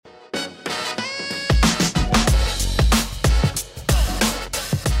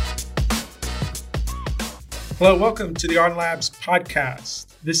Hello, welcome to the On Labs podcast.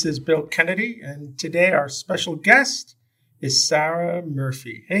 This is Bill Kennedy, and today our special guest is Sarah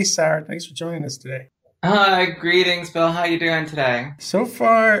Murphy. Hey, Sarah, thanks for joining us today. Greetings, Bill. How are you doing today? So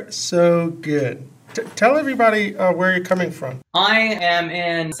far, so good. Tell everybody where you're coming from. I am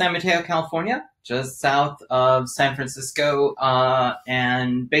in San Mateo, California, just south of San Francisco,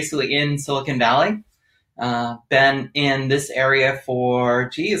 and basically in Silicon Valley. Been in this area for,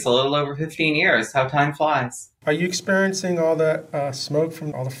 a little over 15 years. How time flies. Are you experiencing all the smoke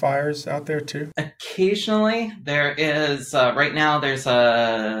from all the fires out there too? Occasionally, there is, right now there's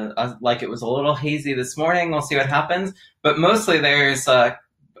like it was a little hazy this morning. We'll see what happens. But mostly there's,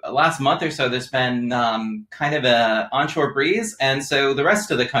 last month or so, there's been kind of a onshore breeze. And so the rest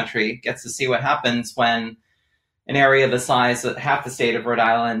of the country gets to see what happens when an area the size of half the state of Rhode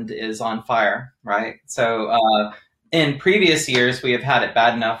Island is on fire, right? So in previous years, we have had it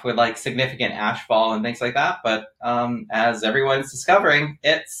bad enough with like significant ashfall and things like that. But as everyone's discovering,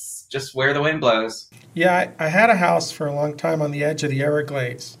 it's just where the wind blows. Yeah, I had a house for a long time on the edge of the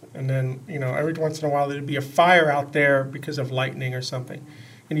Everglades. And then, every once in a while there'd be a fire out there because of lightning or something.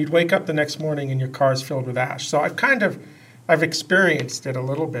 And you'd wake up the next morning and your car's filled with ash. So I've experienced it a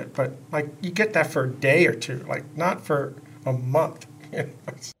little bit, but like you get that for a day or two, like not for a month.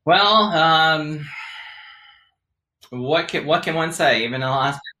 Well, what can one say? Even in the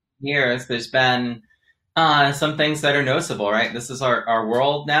last years, there's been some things that are noticeable, right? This is our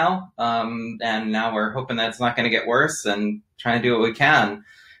world now, and now we're hoping that it's not going to get worse and trying to do what we can.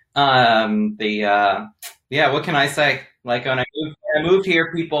 What can I say? Like when I moved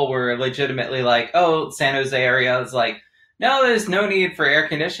here, people were legitimately like, "Oh, San Jose area is like." No, there's no need for air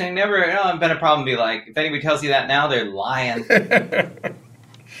conditioning. Never been a problem. Be like, if anybody tells you that now, they're lying.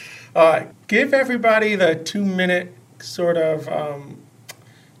 Give everybody the 2-minute sort of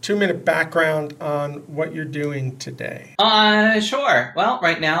 2-minute background on what you're doing today. Sure. Well,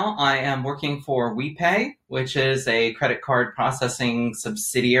 right now I am working for WePay, which is a credit card processing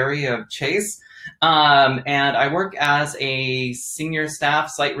subsidiary of Chase. And I work as a senior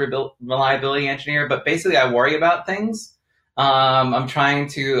staff site reliability engineer, but basically I worry about things. I'm trying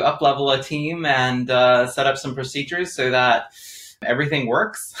to up-level a team and set up some procedures so that everything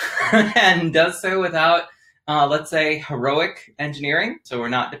works and does so without, let's say, heroic engineering. So we're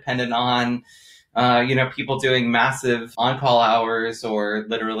not dependent on, people doing massive on-call hours or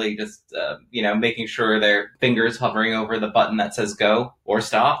literally just, making sure their fingers hovering over the button that says go or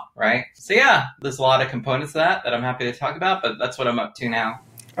stop, right? So yeah, there's a lot of components to that I'm happy to talk about, but that's what I'm up to now.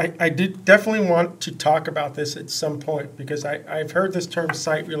 I did definitely want to talk about this at some point because I've heard this term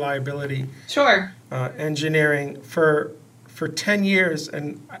site reliability engineering for 10 years,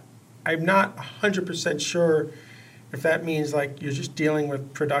 and I'm not 100% sure if that means like you're just dealing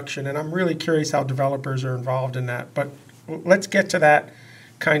with production, and I'm really curious how developers are involved in that. But let's get to that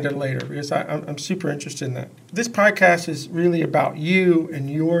kind of later because I'm super interested in that. This podcast is really about you and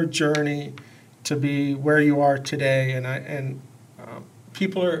your journey to be where you are today,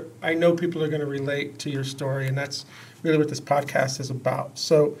 I know people are going to relate to your story, and that's really what this podcast is about.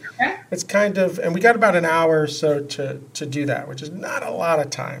 So it's and we got about an hour or so to do that, which is not a lot of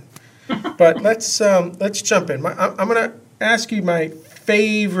time. But let's jump in. I'm going to ask you my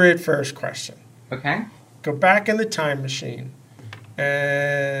favorite first question. Okay. Go back in the time machine,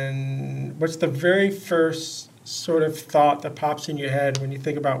 and what's the very first sort of thought that pops in your head when you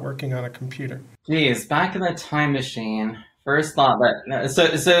think about working on a computer? Geez, back in the time machine. First thought that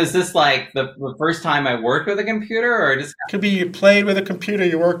so is this like the first time I worked with a computer, or just could be you played with a computer,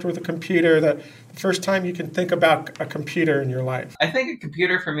 you worked with a computer, the first time you can think about a computer in your life? I think a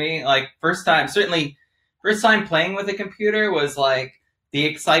computer for me, like first time playing with a computer was like the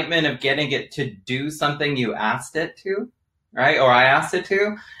excitement of getting it to do something you asked it to, right? Or I asked it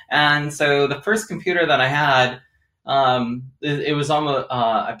to. And so the first computer that I had, it was almost,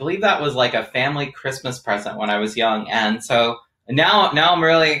 I believe that was like a family Christmas present when I was young. And so now I'm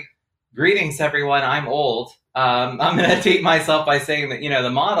really, greetings everyone, I'm old. I'm going to date myself by saying that,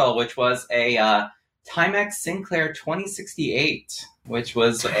 the model, which was a Timex Sinclair 2068, which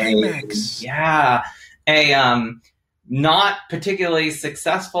was Timex. a not particularly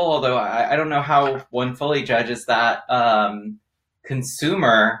successful, although I don't know how one fully judges that,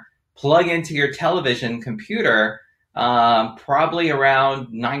 consumer plug into your television computer, probably around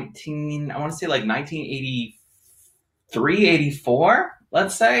 1983, 84,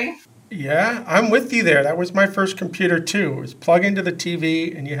 let's say. Yeah, I'm with you there. That was my first computer too. It was plug into the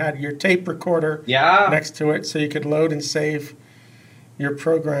TV and you had your tape recorder next to it so you could load and save your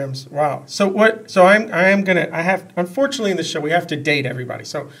programs. Wow. Unfortunately in the show we have to date everybody.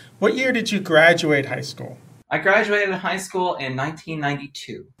 So what year did you graduate high school? I graduated high school in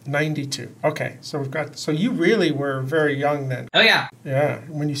 1992. 92. Okay. So you really were very young then. Oh, yeah. Yeah,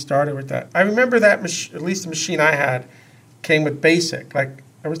 when you started with that. I remember that, at least the machine I had, came with BASIC. Like,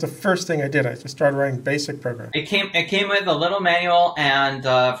 that was the first thing I did. I just started writing BASIC programs. It came with a little manual, and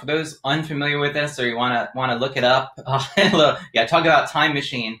for those unfamiliar with this, or you want to look it up, talk about Time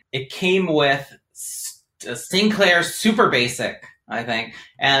Machine. It came with Sinclair Super Basic, I think,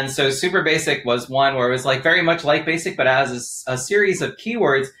 and so Super Basic was one where it was like very much like BASIC, but as a series of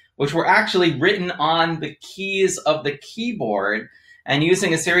keywords which were actually written on the keys of the keyboard, and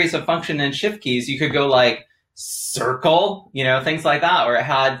using a series of function and shift keys, you could go like circle, things like that, or it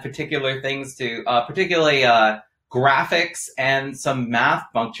had particular things to, particularly graphics and some math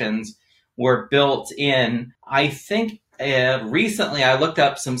functions were built in. I think recently I looked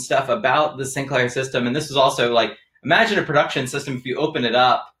up some stuff about the Sinclair system, and this is also like, imagine a production system if you open it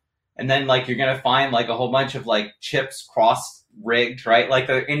up, and then like you're going to find like a whole bunch of like chips cross-rigged, right? Like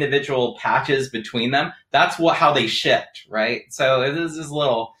the individual patches between them. That's how they shipped, right? So it is this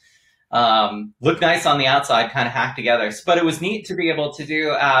little... look nice on the outside, kind of hacked together. But it was neat to be able to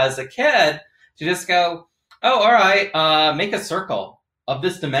do as a kid, to just go, oh, all right, make a circle of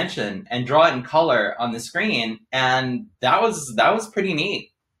this dimension and draw it in color on the screen. And that was pretty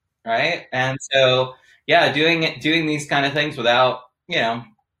neat, right? And so, yeah, doing these kind of things without,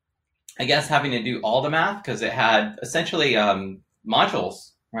 I guess having to do all the math, because it had essentially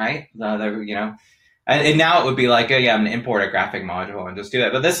modules, right? And now it would be like, oh yeah, I'm going to import a graphic module and just do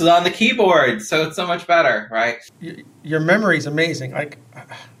it. But this is on the keyboard, so it's so much better, right? Your memory is amazing. Like,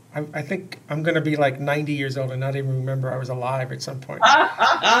 I think I'm going to be like 90 years old and not even remember I was alive at some point.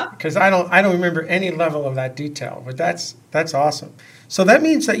 Because I don't remember any level of that detail. But that's awesome. So that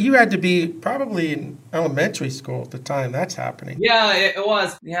means that you had to be probably in elementary school at the time that's happening. Yeah, it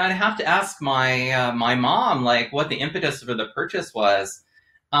was. Yeah, I'd have to ask my my mom like what the impetus for the purchase was,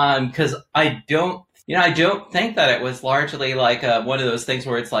 because I don't think that it was largely like one of those things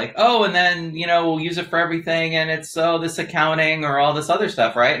where it's like, oh, and then, we'll use it for everything, and it's, this accounting or all this other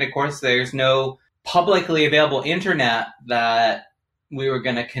stuff, right? And of course, there's no publicly available internet that we were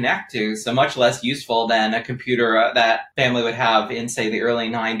going to connect to, so much less useful than a computer that family would have in, say, the early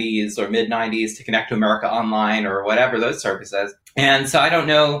 90s or mid-90s to connect to America Online or whatever those services. And so I don't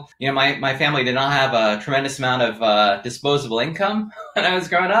know, my family did not have a tremendous amount of disposable income when I was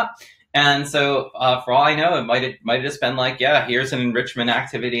growing up. And so, for all I know, it might have just been like, yeah, here's an enrichment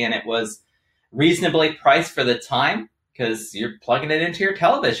activity, and it was reasonably priced for the time because you're plugging it into your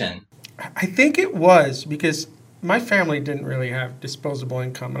television. I think it was, because my family didn't really have disposable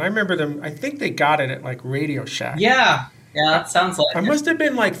income, and I remember them. I think they got it at like Radio Shack. Yeah, that sounds like it must have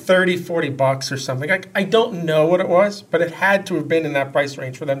been like $30-$40 or something. I don't know what it was, but it had to have been in that price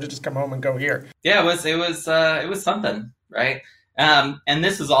range for them to just come home and go here. Yeah, it was something, right? And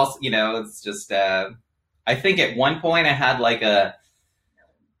this is also, it's just, I think at one point I had like a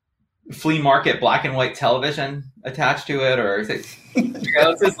flea market black and white television attached to it, or it's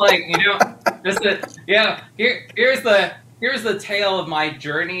just like, here's the tale of my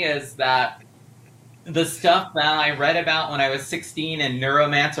journey, is that the stuff that I read about when I was 16 and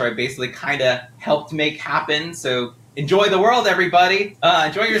Neuromancer, I basically kind of helped make happen. So enjoy the world, everybody.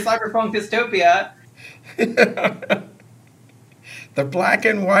 Enjoy your cyberpunk dystopia. The black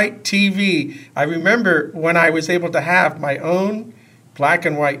and white TV. I remember when I was able to have my own black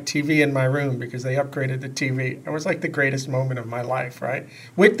and white TV in my room because they upgraded the TV. It was like the greatest moment of my life, right?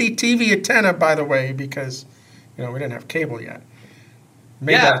 With the TV antenna, by the way, because, we didn't have cable yet.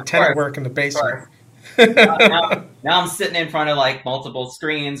 Made that antenna work in the basement. Now I'm sitting in front of like multiple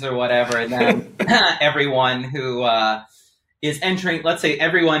screens or whatever, and then everyone who is entering, let's say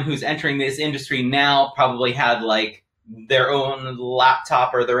everyone who's entering this industry now probably had like their own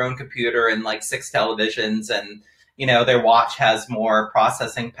laptop or their own computer and like 6 televisions, and their watch has more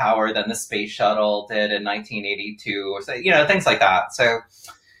processing power than the space shuttle did in 1982, or so, things like that. So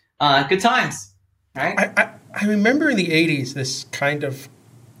good times, right? I remember in the 80s this kind of,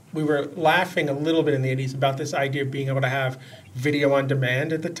 we were laughing a little bit in the 80s about this idea of being able to have video on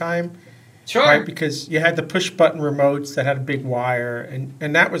demand at the time. Sure. Right? Because you had the push button remotes that had a big wire,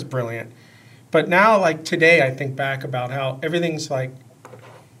 and that was brilliant. But now, like today, I think back about how everything's like,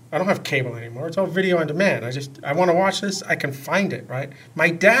 I don't have cable anymore. It's all video on demand. I want to watch this, I can find it, right?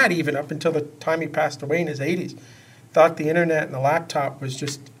 My dad, even up until the time he passed away in his 80s, thought the internet and the laptop was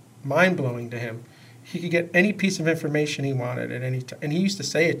just mind-blowing to him. He could get any piece of information he wanted at any time. And he used to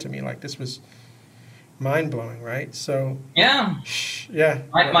say it to me like this was mind-blowing, right? So yeah.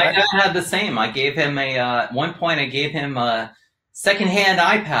 My dad had the same. I gave him at one point I gave him a secondhand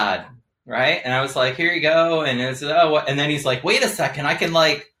iPad right? And I was like, here you go. And it's, oh, and then he's like, wait a second, I can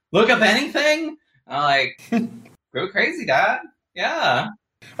like look up anything? I'm like, go crazy, Dad. Yeah.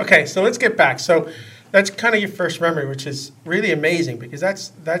 Okay, so let's get back. So that's kind of your first memory, which is really amazing because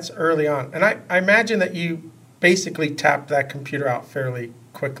that's early on. And I imagine that you basically tapped that computer out fairly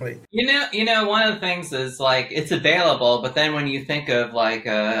quickly. One of the things is like it's available, but then when you think of like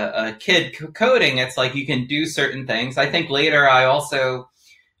a kid coding, it's like you can do certain things. I think later I also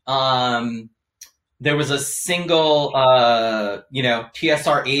there was a single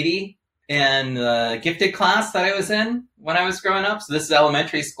TSR 80 in the gifted class that I was in when I was growing up. So this is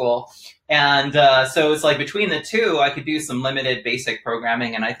elementary school. And so it's like between the two, I could do some limited basic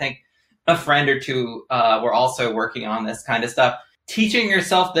programming. And I think a friend or two were also working on this kind of stuff. Teaching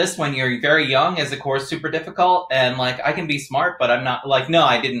yourself this when you're very young is, of course, super difficult. And like, I can be smart, but I'm not like, no,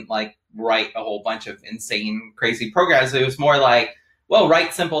 I didn't like write a whole bunch of insane, crazy programs. It was more like, well,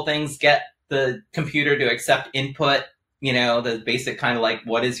 write simple things, get the computer to accept input, the basic kind of like,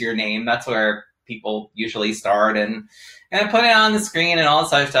 what is your name? That's where people usually start and put it on the screen and all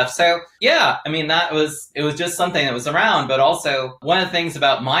this other stuff. So yeah, I mean, it was just something that was around, but also one of the things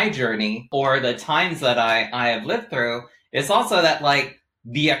about my journey or the times that I have lived through is also that like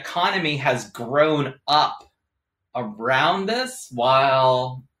the economy has grown up around this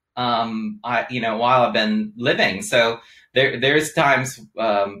while I've been living. So there's times,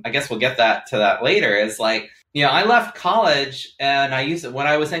 I guess we'll get to that later, is like, I left college and I used it when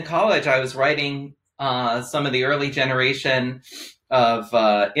I was in college. I was writing some of the early generation of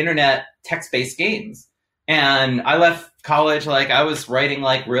internet text-based games. And I left college like I was writing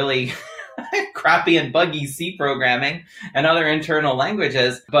like really crappy and buggy C programming and other internal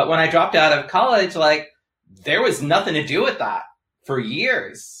languages. But when I dropped out of college, like there was nothing to do with that for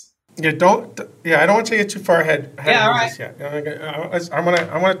years. I don't want to get too far ahead of right. this yet. I want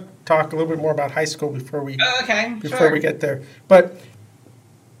to talk a little bit more about high school before we get there. But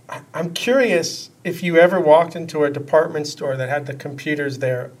I'm curious if you ever walked into a department store that had the computers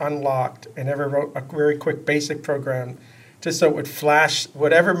there unlocked and ever wrote a very quick basic program just so it would flash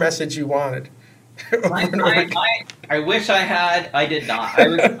whatever message you wanted. I wish I had. I did not. I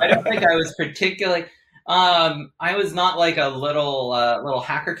don't think I was particularly. I was not like a little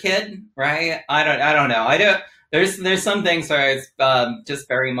hacker kid, right? I don't know. There's some things where I was just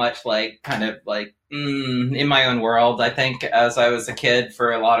very much like kind of like in my own world, I think, as I was a kid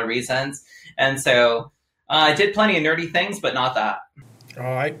for a lot of reasons. And so I did plenty of nerdy things, but not that.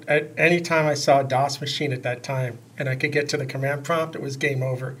 Anytime I saw a DOS machine at that time and I could get to the command prompt, it was game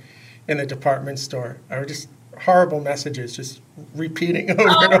over in the department store. I was just horrible messages just repeating over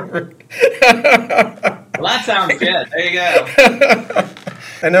and over. Well, that sounds good. There you go.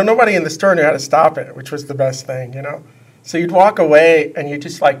 And then nobody in the store knew how to stop it, which was the best thing, So you'd walk away and you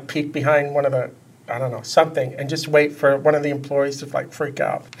just like peek behind one of the, I don't know, something, and just wait for one of the employees to like freak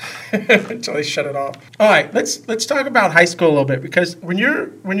out until they shut it off. All right, let's talk about high school a little bit, because when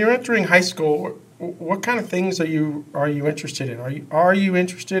you're entering high school, what kind of things are you interested in? Are you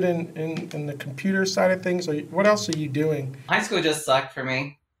interested in the computer side of things? What else are you doing? High school just sucked for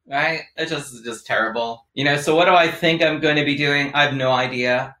me. Right? It's just terrible. So what do I think I'm going to be doing? I have no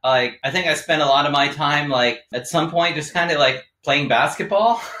idea. Like, I think I spent a lot of my time, like, at some point just kind of like playing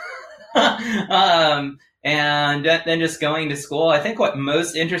basketball. And then just going to school. I think what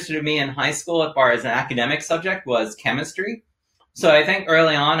most interested me in high school as far as an academic subject was chemistry. So I think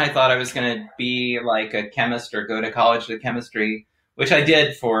early on I thought I was going to be like a chemist or go to college to chemistry, which I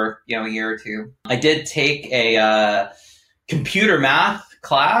did for, a year or two. I did take a computer math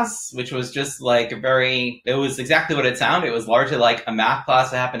class, which was just like it was exactly what it sounded. It was largely like a math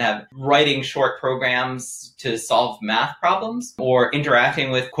class. I happened to have writing short programs to solve math problems or interacting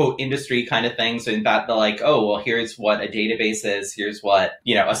with quote industry kind of things. So in fact, they're like, oh, well, here's what a database is. Here's what,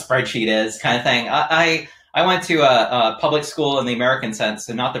 a spreadsheet is kind of thing. I went to a public school in the American sense,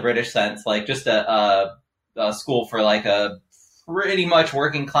 so not the British sense, like just a school for like a pretty much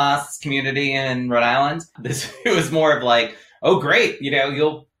working class community in Rhode Island. It was more of like, oh, great.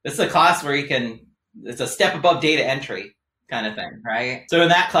 This is a class where it's a step above data entry kind of thing, right? So in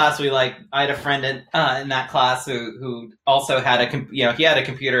that class, I had a friend in that class who also had he had a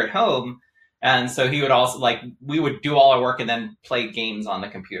computer at home. And so he would also we would do all our work and then play games on the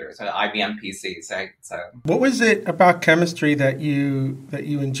computer. So IBM PCs, right? So what was it about chemistry that you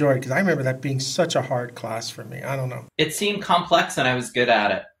enjoyed? Because I remember that being such a hard class for me. I don't know. It seemed complex and I was good at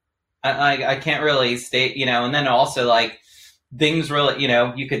it. I can't really state, and then also things really,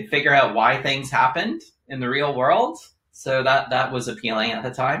 you could figure out why things happened in the real world. So that was appealing at the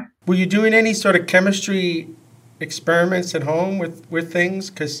time. Were you doing any sort of chemistry experiments at home with things?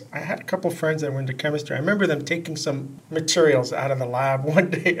 Because I had a couple friends that were into chemistry. I remember them taking some materials out of the lab one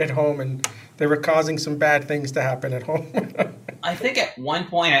day at home, and they were causing some bad things to happen at home. I think at one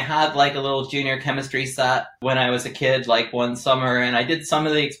point I had like a little junior chemistry set when I was a kid, like one summer, and I did some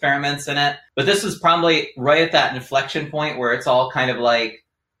of the experiments in it. But this was probably right at that inflection point where it's all kind of like,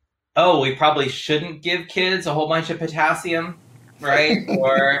 oh, we probably shouldn't give kids a whole bunch of potassium, right?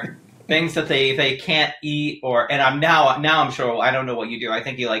 Or things that they can't eat, and I'm sure, I don't know what you do. I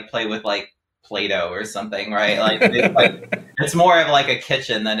think you like play with like Play-Doh or something, right? It's more of like a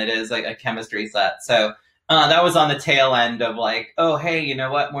kitchen than it is like a chemistry set. So that was on the tail end of like, oh, hey, you know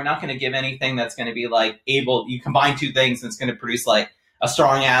what? We're not going to give anything that's going to be like you combine two things and it's going to produce like a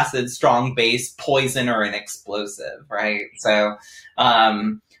strong acid, strong base, poison, or an explosive, right? So,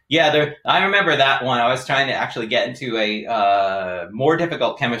 I remember that one. I was trying to actually get into a more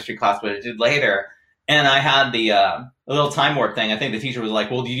difficult chemistry class, but I did later. And I had the little time warp thing. I think the teacher was like,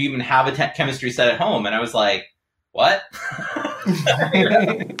 well, do you even have a chemistry set at home? And I was like, what?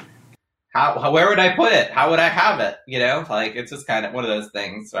 Where would I put it? How would I have it? Like, it's just kind of one of those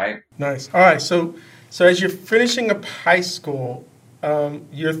things, right? Nice. All right. So as you're finishing up high school,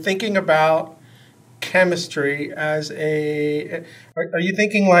 you're thinking about chemistry as are you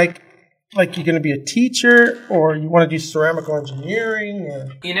thinking like you're going to be a teacher, or you want to do ceramical engineering? Or?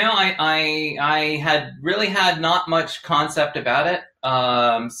 I had really had not much concept about it.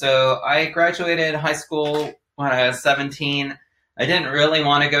 So I graduated high school when I was 17. I didn't really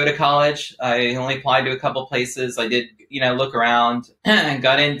want to go to college. I only applied to a couple places. I did, look around and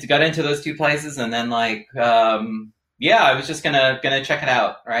got into those two places, and then I was just gonna check it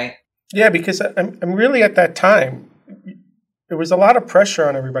out, right? Yeah, because I'm really at that time, there was a lot of pressure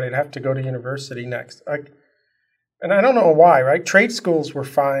on everybody to have to go to university next. And I don't know why, right? Trade schools were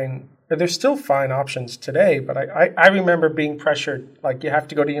fine. They're still fine options today, but I remember being pressured, like you have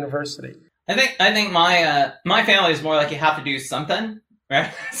to go to university. I think my family is more like you have to do something,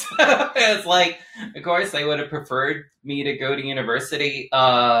 right? So it's like, of course, they would have preferred me to go to university.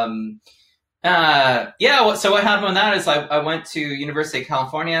 So what happened with that is I went to University of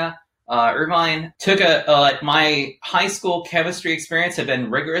California, Irvine, took my high school chemistry experience had been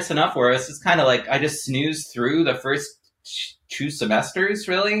rigorous enough where it's just kind of like I just snoozed through the first 2 semesters,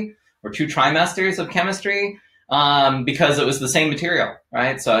 really, or 2 trimesters of chemistry, because it was the same material,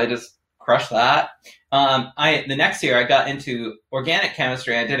 right? So I just crushed that. The next year I got into organic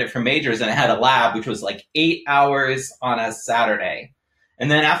chemistry. I did it for majors, and I had a lab, which was like 8 hours on a Saturday. And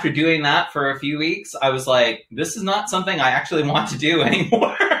then after doing that for a few weeks, I was like, this is not something I actually want to do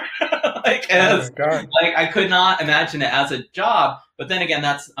anymore. I could not imagine it as a job. But then again,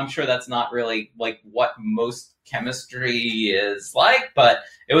 I'm sure that's not really like what most chemistry is like, but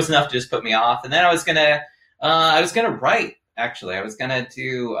it was enough to just put me off. And then I was gonna write. Actually, I was gonna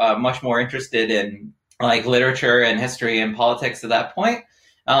do much more interested in like literature and history and politics at that point.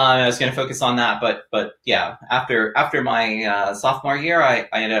 I was going to focus on that, but yeah, after my sophomore year, I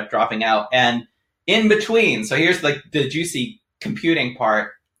ended up dropping out. And in between, so here's like the juicy computing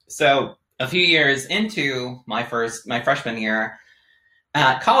part. So a few years into my freshman year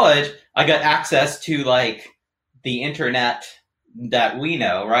at college, I got access to like the internet that we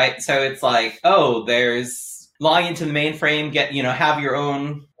know, right? So it's like, oh, there's log into the mainframe, have your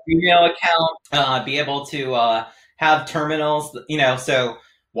own email account, be able to have terminals, so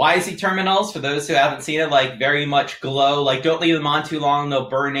WYSI terminals, for those who haven't seen it, like very much glow, like don't leave them on too long, they'll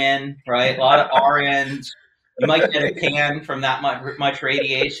burn in, right? A lot of orange. You might get a tan from that much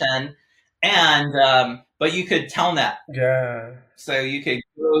radiation. And, but you could telnet. Yeah. So you could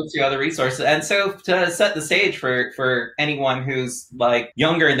go to other resources. And so to set the stage for anyone who's like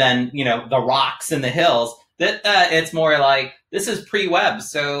younger than, the rocks in the hills, that it's more like, this is pre-web.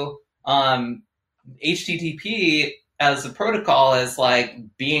 So HTTP as a protocol is like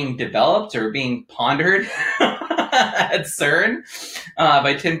being developed or being pondered at CERN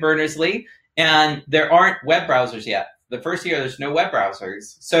by Tim Berners-Lee. And there aren't web browsers yet. The first year, there's no web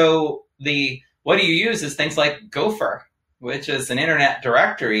browsers. So what do you use is things like Gopher, which is an internet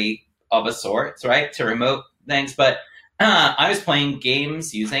directory of a sort, right, to remote things. But I was playing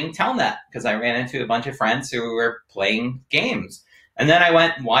games using Telnet because I ran into a bunch of friends who were playing games. And then I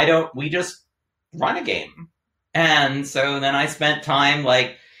went, why don't we just run a game? And so then I spent time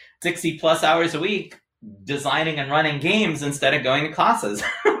like 60 plus hours a week designing and running games instead of going to classes.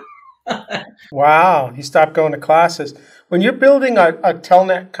 Wow, you stopped going to classes. When you're building a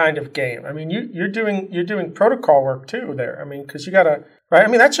Telnet kind of game, I mean, you're doing protocol work too there. I mean, because you got to, right? I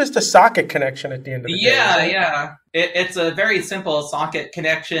mean, that's just a socket connection at the end of the day. Yeah, right? Yeah. It's a very simple socket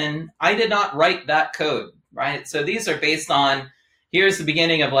connection. I did not write that code. right? So these are based on, here's the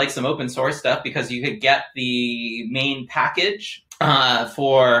beginning of like some open source stuff, because you could get the main package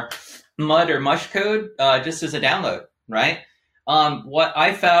for MUD or Mush code just as a download, right? What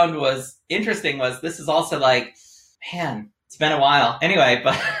I found was interesting was this is also like, man, it's been a while. Anyway,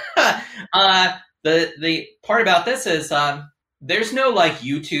 but the part about this is there's no like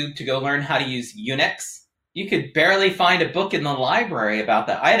YouTube to go learn how to use Unix. You could barely find a book in the library about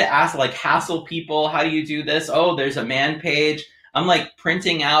that. I had to ask, like, hassle people, how do you do this? Oh, there's a man page. I'm like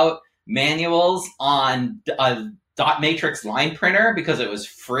printing out manuals on a dot matrix line printer because it was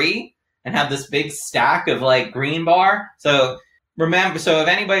free, and have this big stack of like green bar. So remember, so if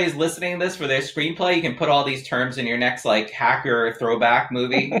anybody's listening to this for their screenplay, you can put all these terms in your next like hacker throwback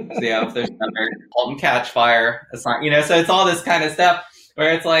movie. So if there's another Halt and Catch Fire, it's not, so it's all this kind of stuff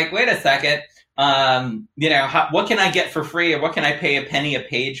where it's like, wait a second, what can I get for free, or what can I pay a penny a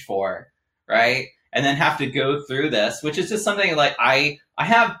page for, right? And then have to go through this, which is just something like I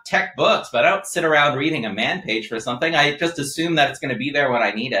have tech books, but I don't sit around reading a man page for something. I just assume that it's going to be there when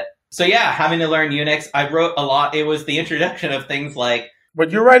I need it. So yeah, having to learn Unix, I wrote a lot. It was the introduction of things like...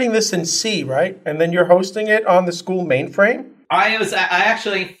 But you're writing this in C, right? And then you're hosting it on the school mainframe? I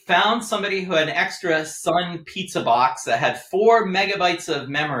actually found somebody who had an extra Sun pizza box that had 4 megabytes of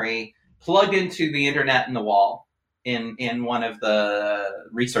memory plugged into the internet in the wall in one of the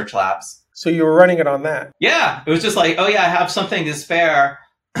research labs. So you were running it on that? Yeah. It was just like, oh yeah, I have something to spare.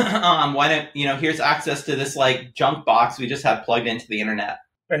 Why don't, here's access to this like junk box we just have plugged into the internet.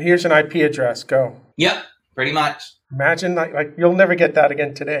 And here's an IP address. Go. Yep, pretty much. Imagine, like you'll never get that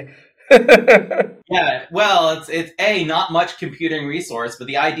again today. Yeah, well, it's not much computing resource, but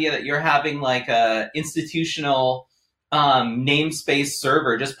the idea that you're having like a institutional namespace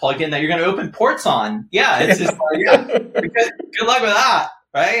server just plugged in that you're going to open ports on. Yeah, it's just like, yeah, good luck with that,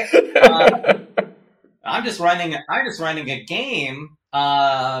 right? I'm just running a game.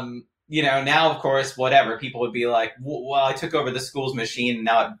 Now, of course, whatever, people would be like, well, I took over the school's machine and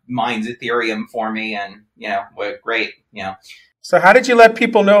now it mines Ethereum for me, and, great, So how did you let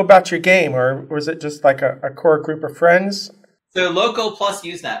people know about your game, or was it just like a core group of friends? So local plus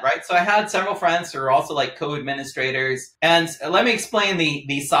Usenet, right? So I had several friends who were also like co-administrators, and let me explain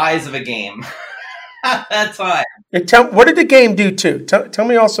the size of a game at that time. What did the game do too? Tell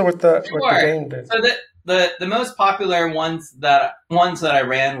me also what the game did. So the most popular ones that I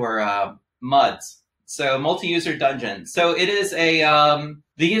ran were MUDs, so multi-user dungeon. So it is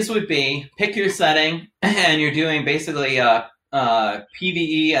these would be, pick your setting, and you're doing basically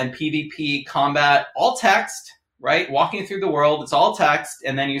PvE and PvP combat, all text, right? Walking through the world, it's all text,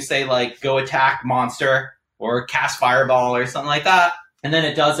 and then you say like, go attack monster or cast fireball or something like that, and then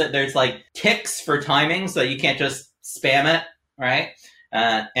it does it. There's like ticks for timing, so you can't just spam it, right?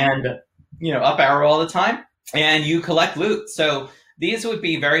 And up arrow all the time, and you collect loot. So these would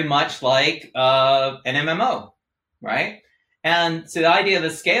be very much like an MMO, right? And so the idea of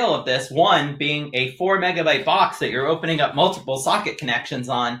the scale of this, one being a 4 megabyte box that you're opening up multiple socket connections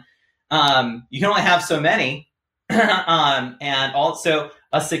on, you can only have so many. And also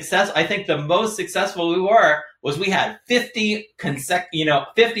a success, I think the most successful we had 50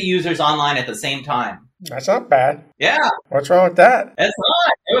 users online at the same time. That's not bad. Yeah. What's wrong with that? It's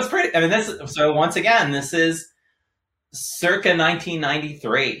not. It was pretty, so once again, this is circa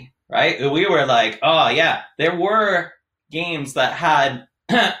 1993, right? We were like, oh yeah, there were games that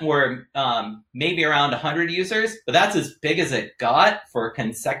were maybe around 100 users, but that's as big as it got for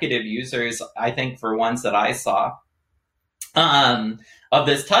consecutive users, I think, for ones that I saw of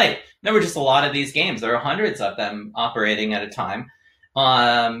this type. There were just a lot of these games. There were hundreds of them operating at a time.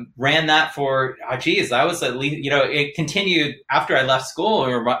 Ran that for, that was at least, it continued after I left school.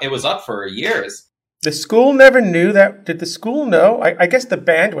 It was up for years. The school never knew that. Did the school know? I guess the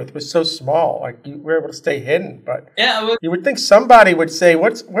bandwidth was so small, like you were able to stay hidden. But yeah, you would think somebody would say,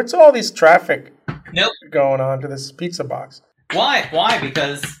 "What's all this traffic going on to this pizza box?" Why?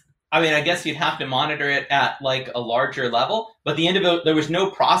 Because I guess you'd have to monitor it at like a larger level. But there was no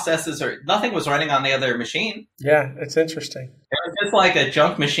processes or nothing was running on the other machine. Yeah, it's interesting. It was just like a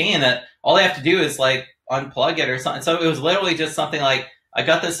junk machine that all they have to do is like unplug it or something. So it was literally just something like, I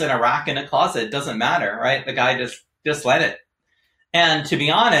got this in a rack in a closet. It doesn't matter, right? The guy just let it. And to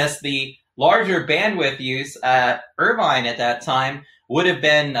be honest, the larger bandwidth use at Irvine at that time would have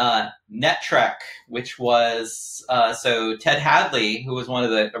been NetTrek, which was so Ted Hadley, who was one of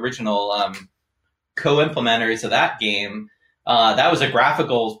the original co-implementers of that game. That was a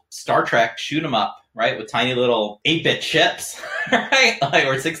graphical Star Trek shoot 'em up, right? With tiny little 8-bit chips, right? Like,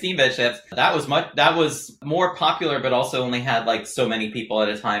 or 16-bit chips. That was more popular, but also only had like so many people at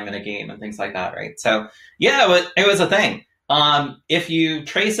a time in a game and things like that, right? So yeah, it was a thing. If you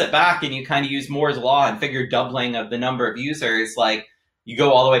trace it back and you kind of use Moore's law and figure doubling of the number of users, like you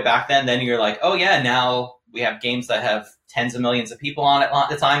go all the way back then you're like, oh yeah, now we have games that have tens of millions of people on it at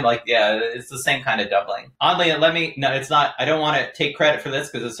the time. Like, yeah, it's the same kind of doubling. Oddly, it's not, I don't want to take credit for this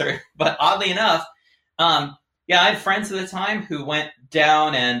because it's certain, but oddly enough, yeah, I had friends at the time who went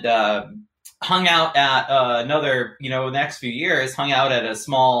down and hung out at the next few years, hung out at a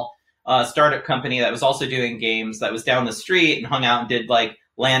small startup company that was also doing games that was down the street and hung out and did like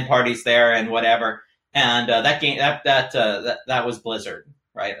LAN parties there and whatever. And that was Blizzard,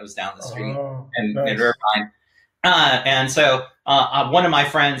 right? It was down the street in Irvine. And so one of my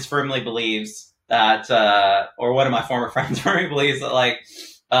friends firmly believes that, or one of my former friends firmly believes that, like,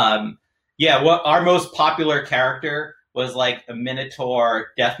 what our most popular character was like a Minotaur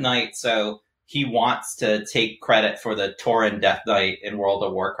Death Knight. So he wants to take credit for the Tauren Death Knight in World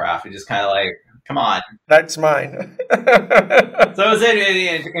of Warcraft, which is kind of like, come on. That's mine. So it was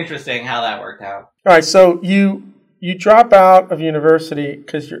interesting how that worked out. All right. So you drop out of university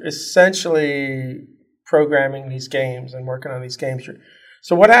because you're essentially programming these games and working on these games.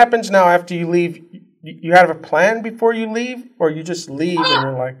 So what happens now after you leave? You have a plan before you leave, or you just leave and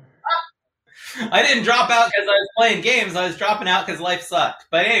you're like... I didn't drop out because I was playing games. I was dropping out because life sucked.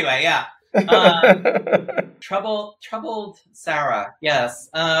 But anyway, yeah. Troubled Sarah. Yes.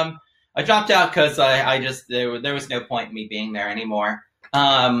 I dropped out because I just there was no point in me being there anymore.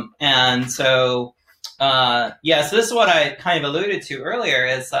 And so so this is what I kind of alluded to earlier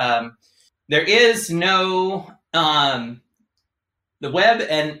is there is no the web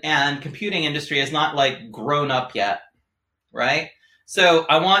and computing industry is not like grown up yet, right? So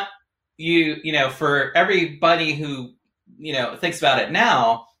I want for everybody who thinks about it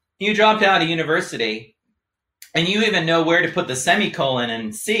now, you dropped out of university and you even know where to put the semicolon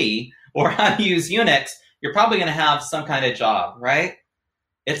in C or how to use Unix, you're probably going to have some kind of job, right?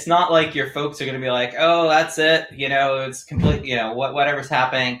 It's not like your folks are going to be like, oh, that's it. It's complete, whatever's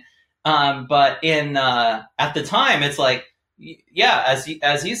happening. But at the time, it's like, yeah,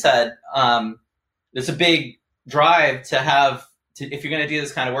 as you said, there's a big drive to have, if you're going to do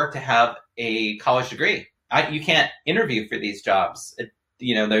this kind of work, to have a college degree. You can't interview for these jobs.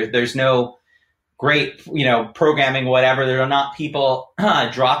 There's no great, programming, whatever. There are not people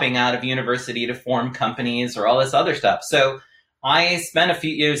dropping out of university to form companies or all this other stuff. So I spent a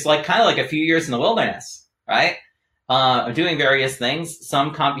few years, a few years in the wilderness, right? Doing various things,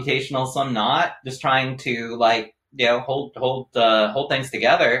 some computational, some not, just trying to hold things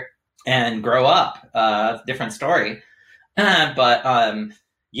together and grow up. Different story. This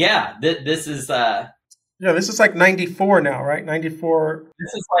is this is like 94 now, right? 94.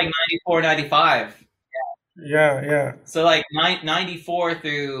 This is like 94, 95. Yeah. So like 94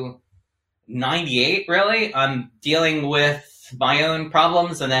 through 98, really, I'm dealing with my own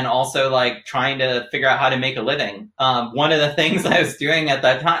problems and then also like trying to figure out how to make a living. One of the things I was doing at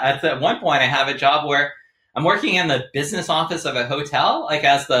that time, at one point I have a job where I'm working in the business office of a hotel, like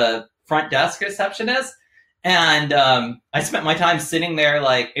as the front desk receptionist. And I spent my time sitting there,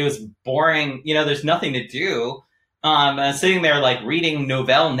 like, it was boring. There's nothing to do. Sitting there, like, reading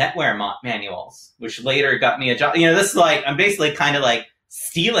Novell NetWare manuals, which later got me a job. This is like, I'm basically kind of like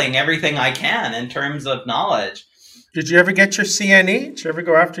stealing everything I can in terms of knowledge. Did you ever get your CNE? Did you ever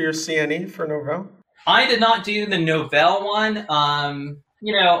go after your CNE for Novell? I did not do the Novell one.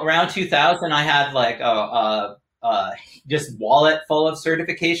 Around 2000, I had like just wallet full of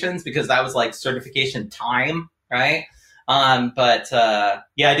certifications because that was like certification time, right? I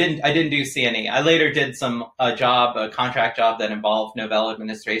didn't do CNE. I later did a contract job that involved Novell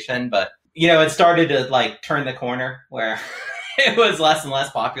administration, but it started to like turn the corner where it was less and less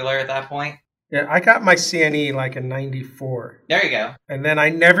popular at that point. Yeah, I got my CNE like in 94. There you go. And then I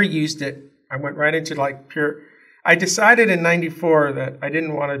never used it. I went right into like pure... I decided in 94 that I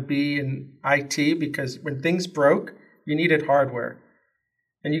didn't want to be in IT because when things broke, you needed hardware.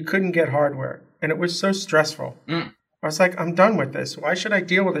 And you couldn't get hardware. And it was so stressful. I was like, I'm done with this. Why should I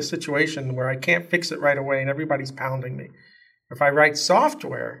deal with a situation where I can't fix it right away and everybody's pounding me? If I write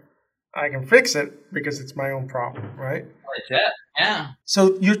software, I can fix it because it's my own problem, right? Legit, yeah.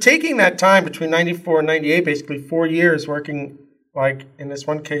 So you're taking that time between 94 and 98, basically 4 years working, like in this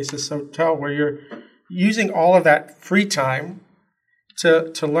one case, this hotel, where you're using all of that free time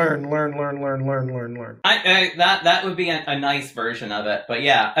to learn. That would be a nice version of it. But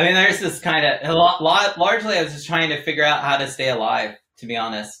yeah, I mean, there's this kind of largely I was just trying to figure out how to stay alive to be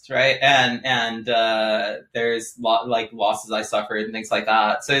honest, right? And there's like losses I suffered and things like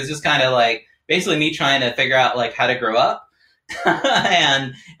that. So it's just kind of like basically me trying to figure out like how to grow up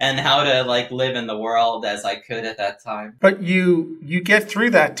and how to like live in the world as I could at that time. But you get through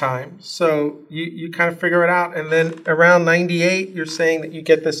that time, so you kind of figure it out, and then around 98, you're saying that you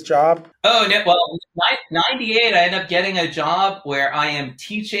get this job. Oh no! Well, 98, I end up getting a job where I am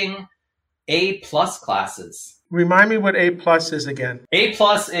teaching A+ classes. Remind me what A+ is again. A+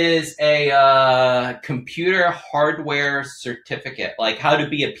 is a computer hardware certificate, like how to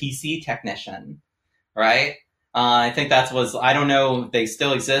be a PC technician, right? I think I don't know if they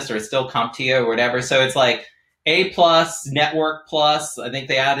still exist or it's still CompTIA or whatever. So it's like A+, Network Plus. I think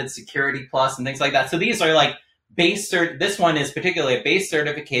they added Security Plus and things like that. So these are like this one is particularly a base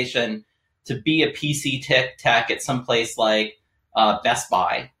certification to be a PC tech at some place like Best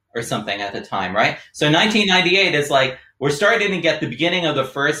Buy or something at the time, right? So 1998 is like, we're starting to get the beginning of the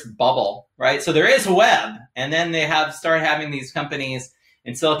first bubble, right? So there is a web, and then they started having these companies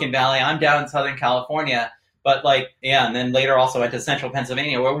in Silicon Valley. I'm down in Southern California, but and then later also went to Central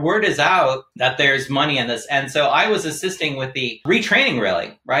Pennsylvania, where word is out that there's money in this. And so I was assisting with the retraining,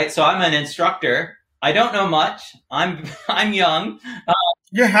 really, right? So I'm an instructor. I don't know much. I'm young.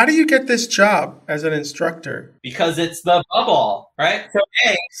 Yeah, how do you get this job as an instructor? Because it's the bubble, right?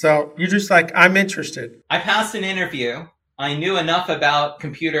 So you're just like, I'm interested. I passed an interview. I knew enough about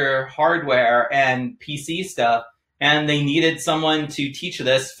computer hardware and PC stuff, and they needed someone to teach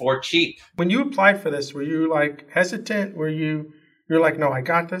this for cheap. When you applied for this, were you like hesitant? You're like, no, I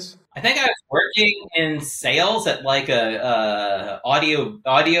got this? I think I was working in sales at like a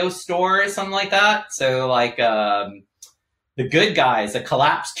audio store or something like that. So like The Good Guys, a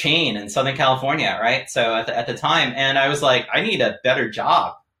collapsed chain in Southern California, right? So at the time, and I was like, I need a better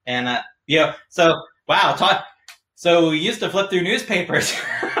job. And so wow, so we used to flip through newspapers,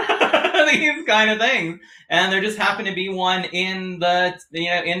 these kind of things, and there just happened to be one in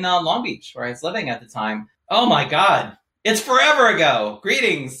Long Beach where I was living at the time. Oh my God. It's forever ago.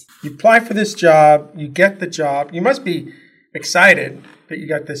 Greetings. You apply for this job, you get the job. You must be excited that you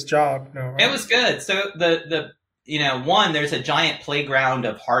got this job. No, right? It was good. So there's a giant playground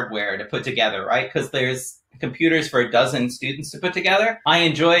of hardware to put together, right? Because there's computers for a dozen students to put together. I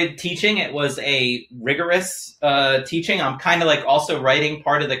enjoyed teaching. It was a rigorous teaching. I'm kind of like also writing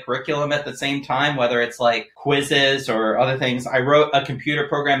part of the curriculum at the same time, whether it's like quizzes or other things. I wrote a computer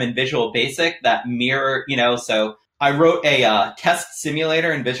program in Visual Basic that so I wrote a test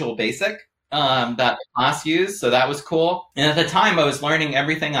simulator in Visual Basic that the class used. So that was cool. And at the time I was learning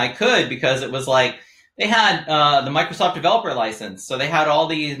everything I could because it was like, they had the Microsoft Developer License. So they had all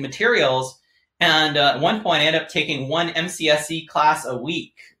these materials. And at one point, I ended up taking one MCSE class a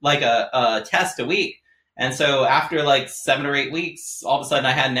week, like a test a week. And so after like 7 or 8 weeks, all of a sudden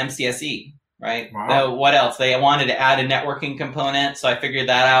I had an MCSE, right? Wow. So what else? They wanted to add a networking component. So I figured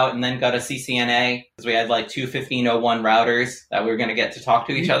that out and then got a CCNA because we had like two 1501 routers that we were going to get to talk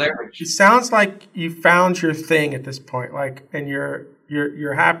to each other. It sounds like you found your thing at this point, and you're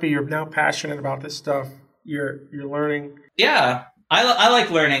happy. You're now passionate about this stuff. You're learning. Yeah. I like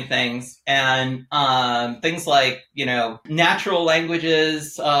learning things and things like, natural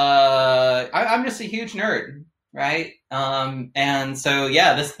languages. I'm just a huge nerd, right? And so,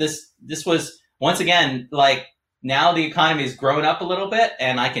 yeah, this was, once again, like now the economy has grown up a little bit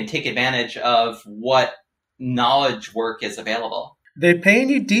and I can take advantage of what knowledge work is available. They paying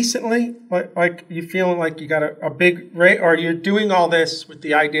you decently? Like you feeling like you got a big rate, or you're doing all this with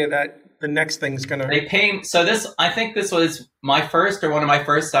the idea that the next thing's going to... They pay... So I think this was one of my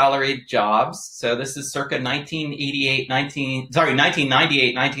first salaried jobs. So this is circa 1998,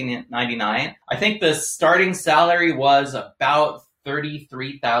 1999. I think the starting salary was about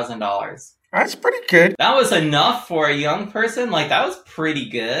 $33,000. That's pretty good. That was enough for a young person. Like, that was pretty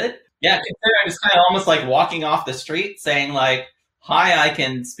good. Yeah, consider I was kind of almost like walking off the street saying like, hi, I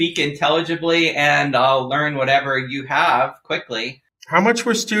can speak intelligibly and I'll learn whatever you have quickly. How much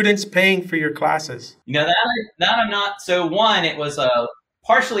were students paying for your classes? That I'm not. So one, it was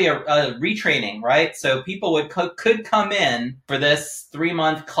partially a retraining, right? So people could come in for this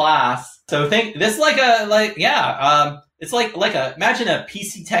 3-month class. So think this it's like imagine a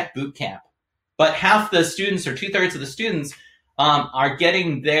PC Tech boot camp, but half the students or 2/3 of the students are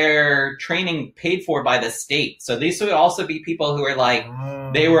getting their training paid for by the state. So these would also be people who are like,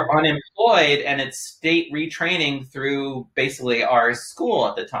 they were unemployed and it's state retraining through basically our school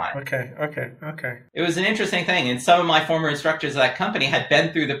at the time. Okay. It was an interesting thing. And some of my former instructors at that company had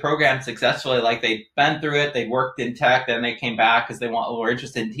been through the program successfully. Like they'd been through it, they worked in tech, then they came back because were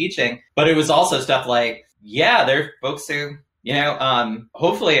interested in teaching. But it was also stuff like, yeah, there are folks who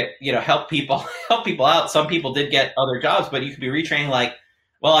hopefully it, help people help people out. Some people did get other jobs, but you could be retraining like,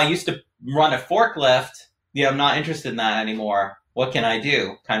 well, I used to run a forklift. I'm not interested in that anymore. What can I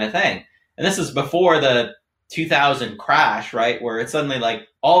do? Kind of thing. And this is before the 2000 crash, right? Where it's suddenly like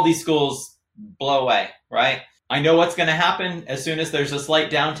all these schools blow away, right? I know what's going to happen as soon as there's a slight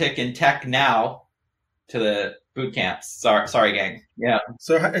downtick in tech now to the boot camps. Sorry, gang. Yeah.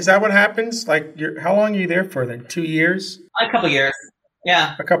 So is that what happens? Like, how long are you there for then? 2 years? A couple of years.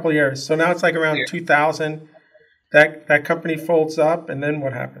 Yeah. A couple of years. So now it's like around 2000. That company folds up, and then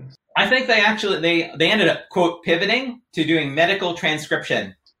what happens? I think they actually they ended up, quote, pivoting to doing medical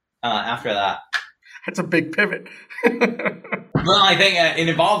transcription after that. That's a big pivot. Well, I think it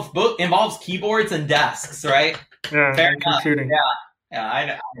involves keyboards and desks, right? Yeah, fair enough. Computing. Yeah.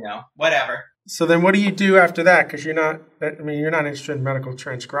 I know. Whatever. So then, what do you do after that? Because you're not interested in medical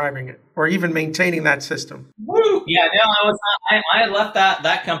transcribing it or even maintaining that system. Woo! Yeah, no, I was not. I had left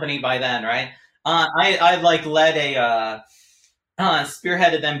that company by then, right? I like led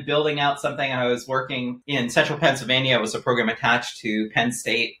spearheaded them building out something. I was working in Central Pennsylvania. It was a program attached to Penn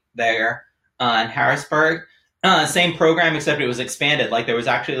State there in Harrisburg. Same program, except it was expanded. Like there was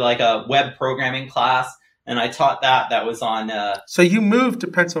actually like a web programming class. And I taught that. That was on... So you moved to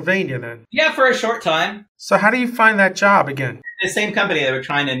Pennsylvania then? Yeah, for a short time. So how do you find that job again? The same company. They were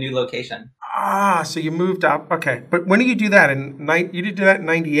trying a new location. So you moved up. Okay. But when did you do that? You did do that in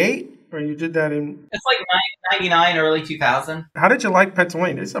 98? Or you did that in... It's like 99, early 2000. How did you like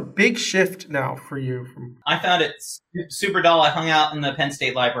Pennsylvania? It's a big shift now for you. I found it super dull. I hung out in the Penn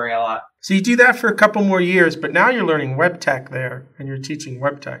State Library a lot. So you do that for a couple more years, but now you're learning web tech there, and you're teaching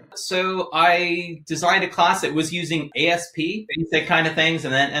web tech. So I designed a class that was using ASP, basic kind of things,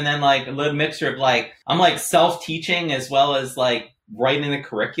 and then like a little mixture of like, I'm like self-teaching as well as like writing the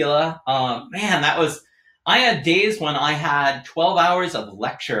curricula. I had days when I had 12 hours of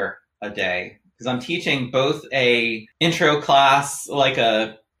lecture a day because I'm teaching both a intro class, like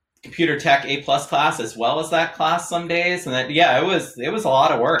a computer tech A+ class, as well as that class some days. And it was a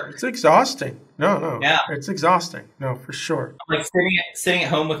lot of work. It's exhausting. No. Yeah. It's exhausting. No, for sure. I'm like sitting at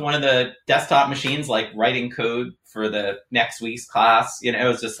home with one of the desktop machines, like writing code for the next week's class. It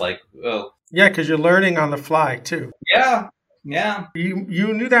was just like, oh. Yeah, because you're learning on the fly too. Yeah. Yeah.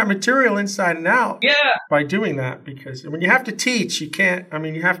 You knew that material inside and out. Yeah. By doing that, because when you have to teach, you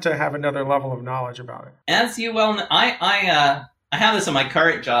have to have another level of knowledge about it. As you well know, I have this in my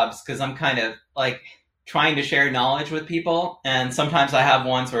current jobs because I'm kind of like trying to share knowledge with people. And sometimes I have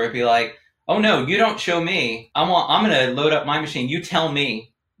ones where it'd be like, oh no, you don't show me. I'm going to load up my machine. You tell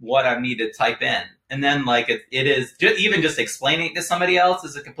me what I need to type in. And then like it is even just explaining it to somebody else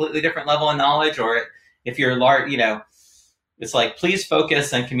is a completely different level of knowledge. Or if you're large, it's like, please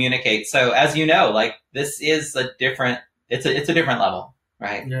focus and communicate. So as you know, like this is it's a different level,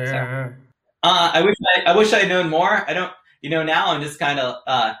 right? Yeah. So, I wish I had known more. I don't, now I'm just kind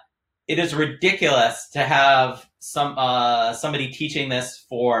of, it is ridiculous to have somebody teaching this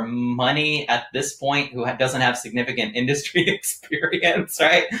for money at this point who doesn't have significant industry experience,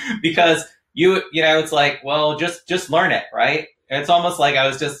 right? Because it's like, well, just learn it, right? It's almost like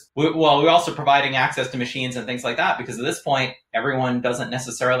we're also providing access to machines and things like that because at this point, everyone doesn't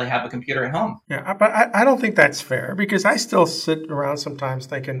necessarily have a computer at home. Yeah, but I don't think that's fair because I still sit around sometimes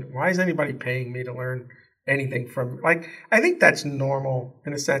thinking, why is anybody paying me to learn anything from? Like, I think that's normal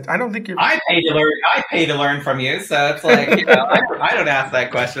in a sense. I don't think I pay to learn from you, so it's like I don't ask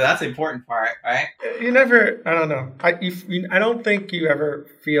that question. That's the important part, right? You never. I don't know. I don't think you ever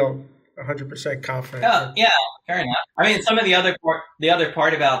feel 100% confident. Oh, yeah, fair enough. I mean, some of the other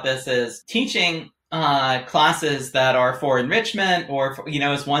part about this is teaching classes that are for enrichment or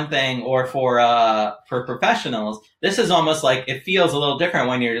is one thing, or for professionals. This is almost like it feels a little different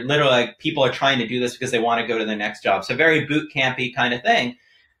when you're literally like people are trying to do this because they want to go to the next job. So very boot campy kind of thing.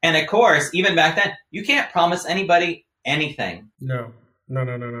 And of course, even back then, you can't promise anybody anything. No.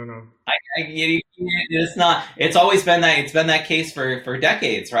 It's not. It's always been that. It's been that case for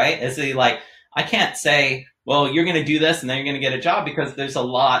decades, right? It's like I can't say, well, you're going to do this and then you're going to get a job because there's a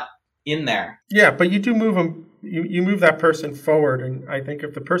lot in there. Yeah, but you do move them. You move that person forward, and I think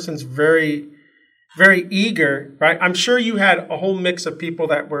if the person's very, very eager, right? I'm sure you had a whole mix of people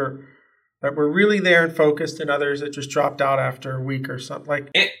that were really there and focused, and others that just dropped out after a week or something.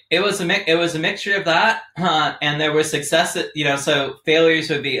 Like it was a mixture of that, and there was success. So failures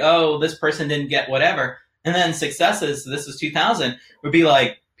would be, oh, this person didn't get whatever, and then successes. This was 2000 would be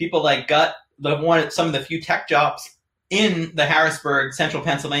like people like got some of the few tech jobs in the Harrisburg, Central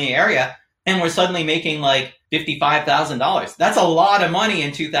Pennsylvania area and we're suddenly making like $55,000. That's a lot of money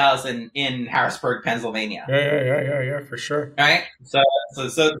in 2000 in Harrisburg, Pennsylvania. Yeah, for sure. Right? So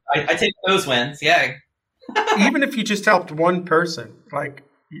I take those wins. Yay. Even if you just helped one person, like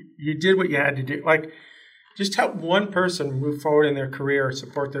you did what you had to do, like just help one person move forward in their career or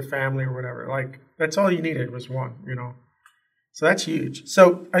support their family or whatever. Like that's all you needed was one, you know. So that's huge.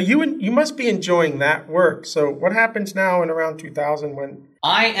 So you must be enjoying that work. So what happens now in around 2000 when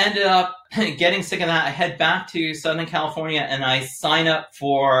I ended up getting sick of that? I head back to Southern California and I sign up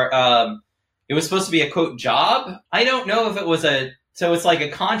for it was supposed to be a quote job. I don't know if it was so it's like a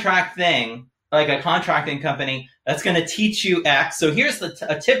contract thing, like a contracting company that's going to teach you X. So here's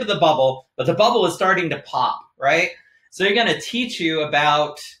a tip of the bubble, but the bubble is starting to pop, right? So you're going to teach you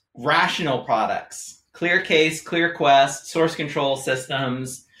about rational products. ClearCase, ClearQuest, source control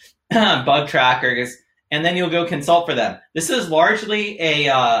systems, bug trackers, and then you'll go consult for them. This is largely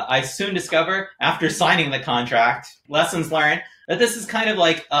I soon discover after signing the contract, lessons learned, that this is kind of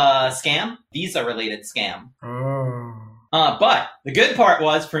like a scam, Visa-related scam. Oh. But the good part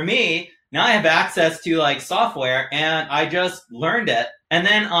was, for me, now I have access to like software, and I just learned it. And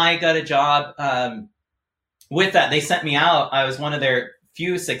then I got a job with that. They sent me out. I was one of their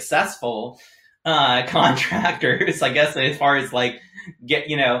few successful contractors, I guess, as far as like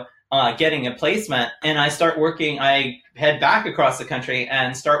getting a placement. And I head back across the country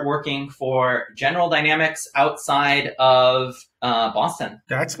and start working for General Dynamics outside of Boston.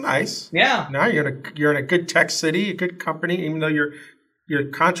 That's nice. Yeah. Now you're in a good tech city, a good company, even though you're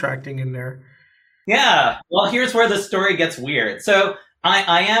contracting in there. Yeah. Well, here's where the story gets weird. So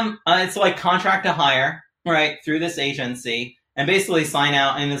I am it's like contract to hire, right, through this agency, and basically sign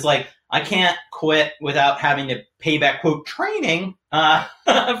out, and it's like I can't quit without having to pay back quote training for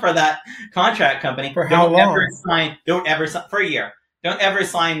that contract company. For how long? Don't ever sign for a year. Don't ever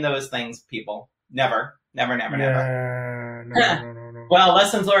sign those things, people. Never. No. Well,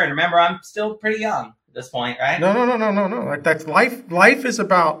 lessons learned. Remember, I'm still pretty young at this point, right? No. Like that's life. Life is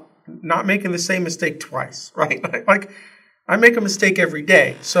about not making the same mistake twice, right? Like I make a mistake every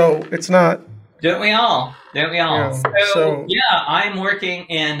day, so it's not. Don't we all? Yeah, so I'm working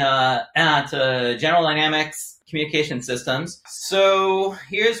at General Dynamics Communication Systems. So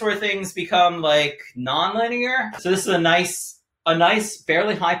here's where things become like non-linear. So this is a nice,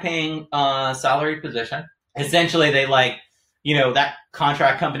 fairly high-paying salary position. Essentially, they that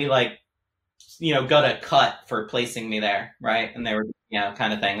contract company got a cut for placing me there, right? And they were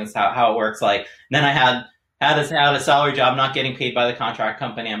kind of thing. That's how it works. Like, and then I had a salary job, not getting paid by the contract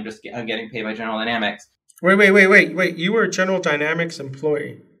company. I'm getting paid by General Dynamics. Wait. You were a General Dynamics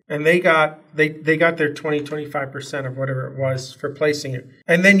employee, and they got their 25% of whatever it was for placing it.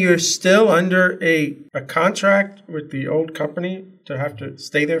 And then you're still under a contract with the old company to have to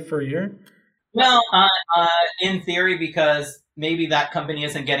stay there for a year? Well, in theory, because maybe that company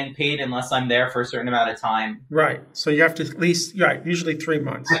isn't getting paid unless I'm there for a certain amount of time. Right. So you have to at least, usually 3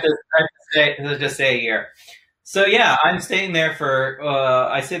 months. I have to just say a year. So yeah, I'm staying there for,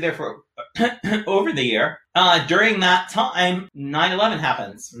 I stayed there for over the year. During that time, 9/11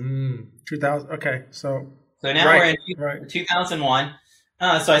 happens. 2000. Okay. So now we're in 2001.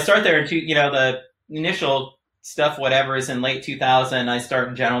 So I start there in the initial stuff, whatever, is in late 2000. I start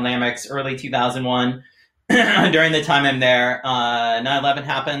in General Dynamics early 2001. During the time I'm there, 9/11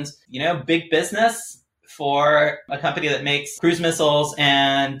 happens. Big business for a company that makes cruise missiles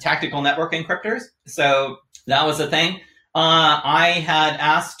and tactical network encryptors. So that was the thing. I had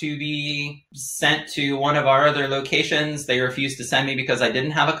asked to be sent to one of our other locations. They refused to send me because I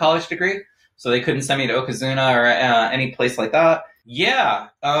didn't have a college degree. So they couldn't send me to Okazuna or any place like that. Yeah.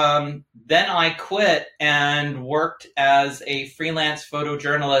 Then I quit and worked as a freelance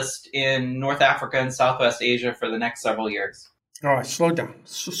photojournalist in North Africa and Southwest Asia for the next several years. All right, slow down.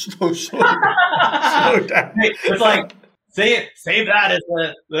 Slow down. Slow down. It's like, save that as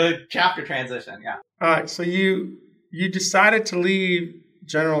the chapter transition. Yeah. All right. So you decided to leave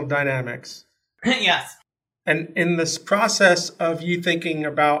General Dynamics. Yes. And in this process of you thinking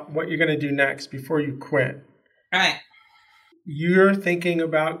about what you're going to do next before you quit. Right. You're thinking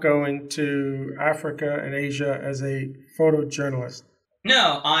about going to Africa and Asia as a photojournalist.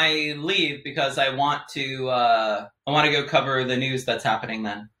 No, I leave because I want to go cover the news that's happening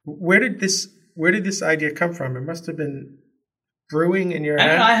then. Where did this idea come from? It must have been brewing in your head.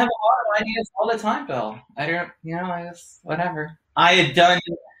 I don't know. I have a lot of ideas all the time, Bill. I don't, I guess, whatever. I had done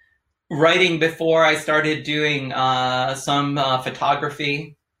writing before I started doing some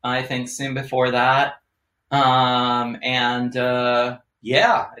photography, I think soon before that. I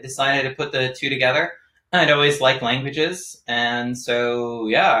decided to put the two together. I'd always liked languages. And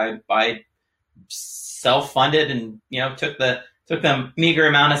so, I self-funded and, took the meager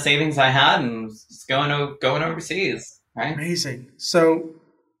amount of savings I had and was going overseas. Right. Amazing. So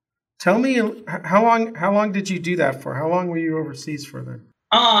tell me, how long did you do that for? How long were you overseas for then?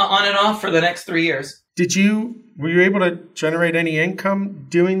 On and off for the next 3 years. Were you able to generate any income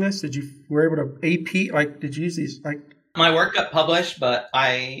doing this? Were you able to AP, did you use these, my work got published, but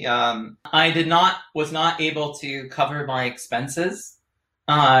I was not able to cover my expenses.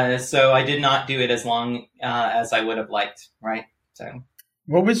 So I did not do it as long as I would have liked. Right. So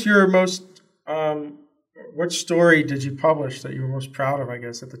what was your what story did you publish that you were most proud of, I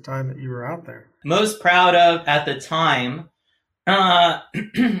guess, at the time that you were out there? Most proud of at the time, I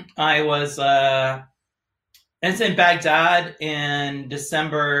was, it's in Baghdad in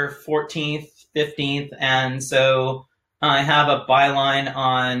December 14th, 15th. And so I have a byline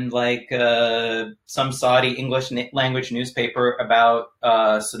on some Saudi English language newspaper about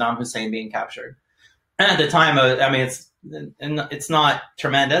Saddam Hussein being captured. And at the time, it's not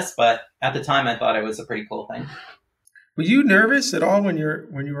tremendous, but at the time I thought it was a pretty cool thing. Were you nervous at all when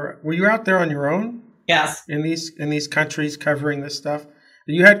were you out there on your own? Yes. In these countries covering this stuff?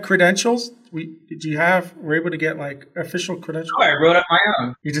 You had credentials? Were you able to get official credentials? Oh, I wrote up my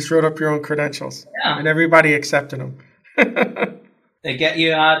own. You just wrote up your own credentials? Yeah. And everybody accepted them? They get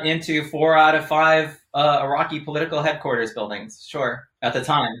you out into 4 out of 5 Iraqi political headquarters buildings. Sure. At the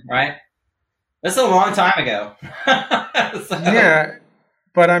time, right? This is a long time ago. Yeah.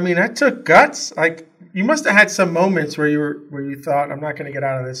 But that took guts. You must have had some moments where you thought, I'm not going to get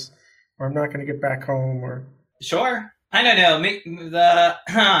out of this, or I'm not going to get back home, or. Sure. I don't know.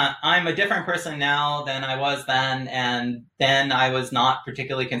 I'm a different person now than I was then, and then I was not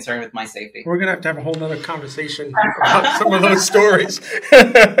particularly concerned with my safety. We're going to have a whole nother conversation about some of those stories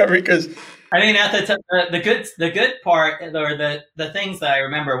because. The good part, or the things that I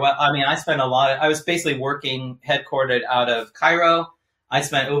remember. I spent I was basically working headquartered out of Cairo. I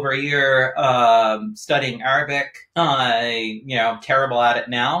spent over a year studying Arabic. Terrible at it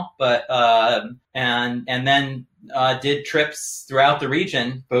now, but and then did trips throughout the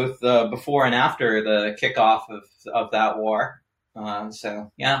region, both before and after the kickoff of that war.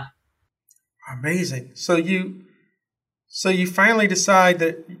 So yeah, amazing. So you finally decide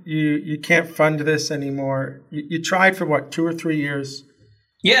that you can't fund this anymore. You tried for 2 or 3 years.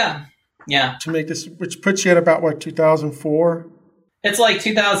 Yeah. To make this, which puts you at about 2004. It's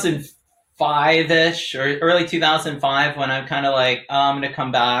 2005-ish or early 2005 when I'm kind of I'm going to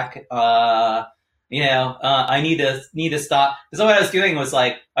come back. I need to stop. Because what I was doing was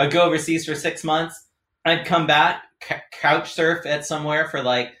I'd go overseas for 6 months. I'd come back, couch surf at somewhere for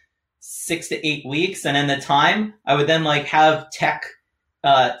 6 to 8 weeks. And in the time I would then have tech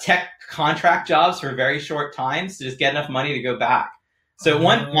contract jobs for very short times to just get enough money to go back. So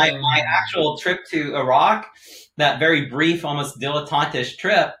my actual trip to Iraq, that very brief, almost dilettantish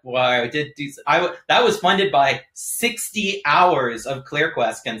trip where that was funded by 60 hours of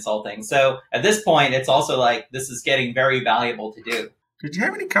ClearQuest consulting. So at this point, it's also this is getting very valuable to do. Did you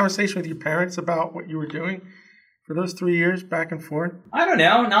have any conversation with your parents about what you were doing for those 3 years back and forth? I don't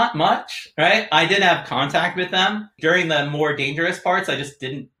know, not much, right? I did have contact with them during the more dangerous parts. I just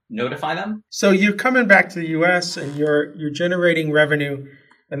didn't notify them. So you're coming back to the U.S. and you're generating revenue,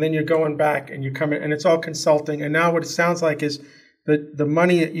 and then you're going back and you're coming, and it's all consulting. And now what it sounds like is the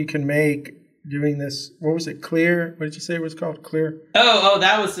money that you can make doing this. What was it? Clear? What did you say it was called? Clear? Oh,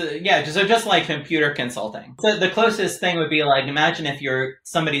 that was So just like computer consulting. So the closest thing would be imagine if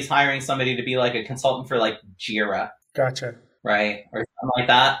somebody's hiring somebody to be a consultant for Jira. Gotcha. Right, or something like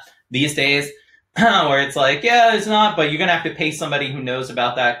that these days. Where it's it's not, but you're gonna have to pay somebody who knows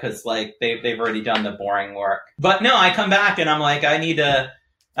about that because they've already done the boring work. But no, I come back and I'm I need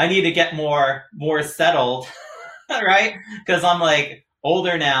to get more settled, right? Because I'm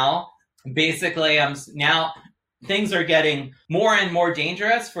older now. Basically, things are getting more and more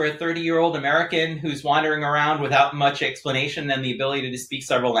dangerous for a 30-year-old American who's wandering around without much explanation and the ability to speak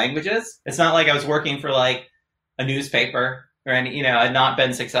several languages. It's not I was working for a newspaper. Or I'd not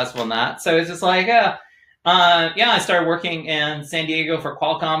been successful in that. So it's just I started working in San Diego for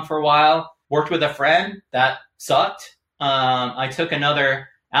Qualcomm for a while, worked with a friend. That sucked. After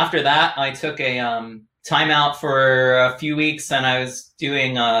that, I took a time out for a few weeks and I was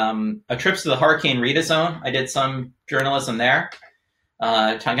doing a trips to the Hurricane Rita zone. I did some journalism there,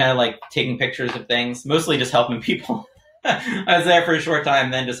 kind of taking pictures of things, mostly just helping people. I was there for a short time,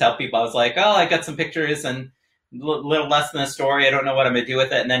 then just help people. I was I got some pictures and little less than a story. I don't know what I'm going to do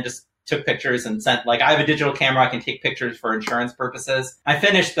with it. And then just took pictures and sent, like, I have a digital camera. I can take pictures for insurance purposes. I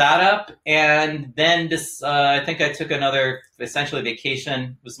finished that up. And then I think I took another, essentially vacation.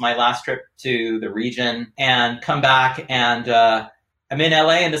 It was my last trip to the region, and come back, and I'm in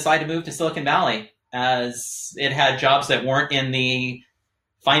LA and decide to move to Silicon Valley, as it had jobs that weren't in the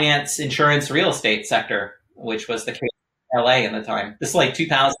finance, insurance, real estate sector, which was the case in LA in the time. This is like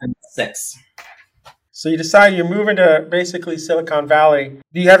 2006. So you decide you're moving to basically Silicon Valley.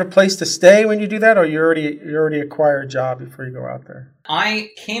 Do you have a place to stay when you do that, or you already acquire a job before you go out there?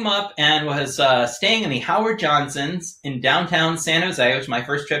 I came up and was staying in the Howard Johnson's in downtown San Jose, which was my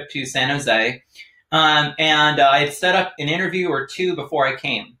first trip to San Jose. And I had set up an interview or two before I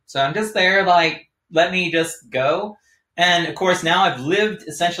came. So I'm just there, like, let me just go. And of course, now I've lived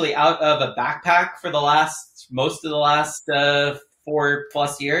essentially out of a backpack for most of the last 5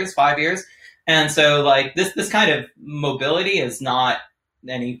 years. And so, like, this kind of mobility is not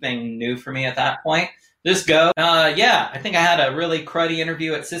anything new for me at that point. Just go. I think I had a really cruddy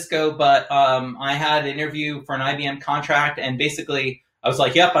interview at Cisco, but I had an interview for an IBM contract, and basically I was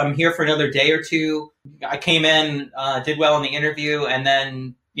like, yep, I'm here for another day or two. I came in, did well in the interview, and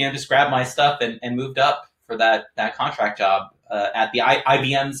then, just grabbed my stuff and moved up for that contract job at the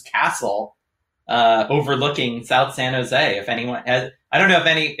IBM's castle overlooking South San Jose. If anyone has, I don't know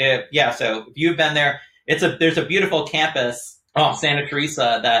so if you've been there, there's a beautiful campus off Santa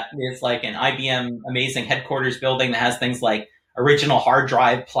Teresa that is like an IBM amazing headquarters building that has things like original hard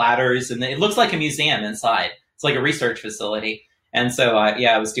drive platters, and it looks like a museum inside. It's like a research facility. And so,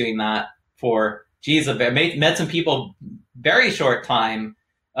 I was doing that for, I met some people very short time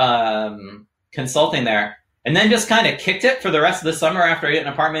consulting there. And then just kind of kicked it for the rest of the summer after I got an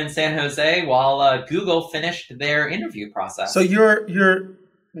apartment in San Jose while Google finished their interview process. So you're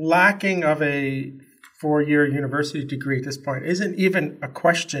lacking of a 4-year university degree at this point. Isn't even a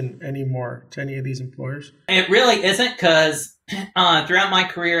question anymore to any of these employers? It really isn't, because throughout my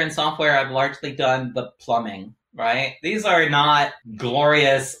career in software, I've largely done the plumbing, right? These are not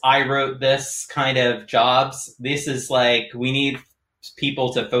glorious, I wrote this kind of jobs. This is like, we need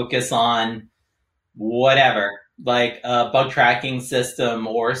people to focus on whatever, like a bug tracking system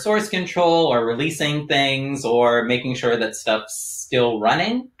or source control or releasing things or making sure that stuff's still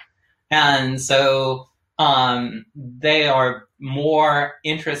running. And so they are more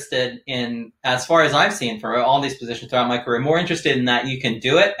interested in, as far as I've seen for all these positions throughout my career, more interested in that you can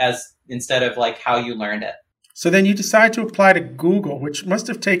do it instead of like how you learned it. So then you decide to apply to Google, which must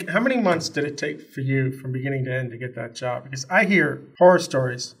have taken, how many months did it take for you from beginning to end to get that job? Because I hear horror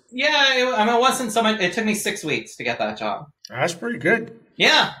stories. Yeah, it wasn't so much. It took me 6 weeks to get that job. That's pretty good.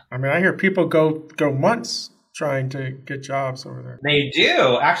 Yeah. I mean, I hear people go months trying to get jobs over there. They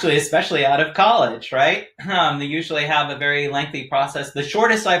do, actually, especially out of college, right? They usually have a very lengthy process. The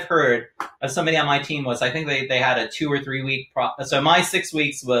shortest I've heard of somebody on my team was, I think they had a 2 or 3 week process. So my 6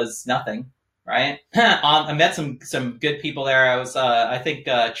 weeks was nothing. Right. I met some good people there. I was, I think,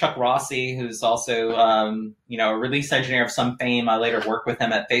 Chuck Rossi, who's also, a release engineer of some fame. I later worked with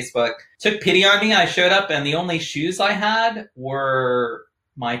him at Facebook. Took pity on me. I showed up and the only shoes I had were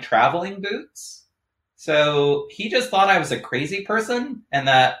my traveling boots. So he just thought I was a crazy person and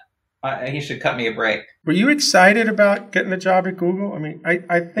that he should cut me a break. Were you excited about getting the job at Google? I mean,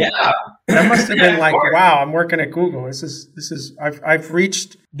 I think that must have been like, wow, I'm working at Google. This is I've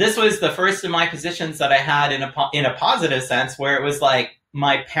reached. This was the first of my positions that I had in a positive sense, where it was like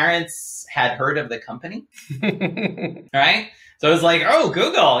my parents had heard of the company, right? So it was like, oh,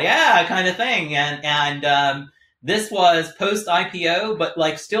 Google, yeah, kind of thing. And this was post IPO, but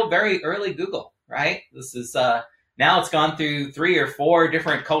like still very early Google, right? This is now it's gone through 3 or 4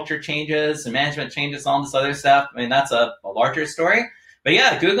 different culture changes and management changes, all this other stuff. I mean, that's a larger story. But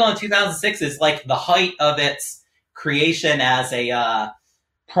yeah, Google in 2006 is like the height of its creation as a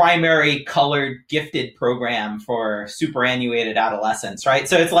primary colored gifted program for superannuated adolescents, right?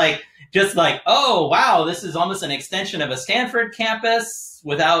 So it's like, just like, oh, wow, this is almost an extension of a Stanford campus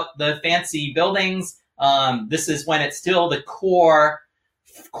without the fancy buildings. This is when it's still the core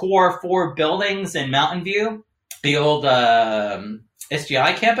 4 buildings in Mountain View, the old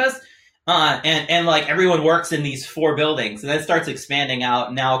SGI campus. And like everyone works in these 4 buildings, and then it starts expanding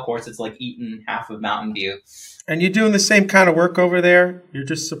out. Now, of course, it's like Eaton, half of Mountain View. And you're doing the same kind of work over there? You're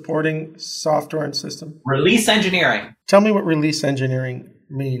just supporting software and system? Release engineering. Tell me what release engineering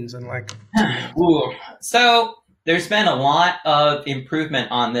means and like. Ooh. So there's been a lot of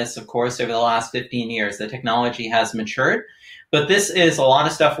improvement on this, of course, over the last 15 years. The technology has matured. But this is a lot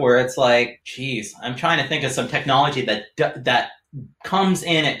of stuff where it's like, geez, I'm trying to think of some technology that comes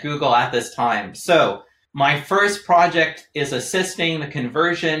in at Google at this time. So My first project is assisting the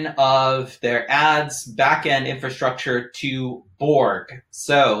conversion of their ads backend infrastructure to Borg.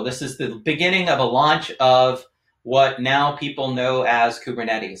 So this is the beginning of a launch of what now people know as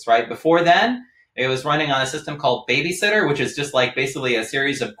Kubernetes, right? Before then, it was running on a system called Babysitter, which is just like basically a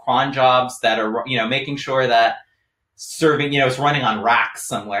series of cron jobs that are, making sure that serving, it's running on racks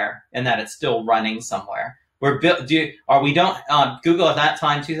somewhere and that it's still running somewhere. Google at that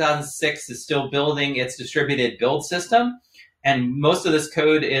time, 2006, is still building its distributed build system. And most of this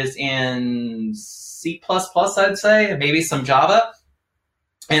code is in C++, I'd say, and maybe some Java.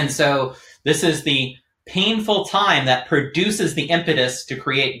 And so this is the painful time that produces the impetus to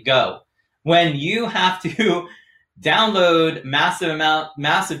create Go. When you have to download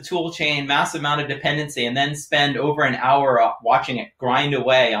massive tool chain, massive amount of dependency, and then spend over an hour watching it grind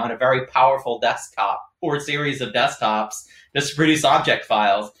away on a very powerful desktop or series of desktops just to produce object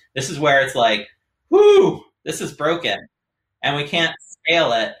files. This is where it's like, whoo, this is broken and we can't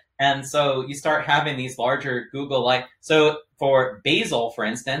scale it. And so you start having these larger Google-like, so for Bazel, for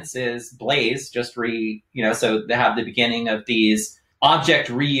instance, is Blaze, so they have the beginning of these object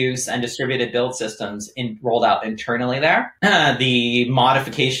reuse and distributed build systems rolled out internally there. The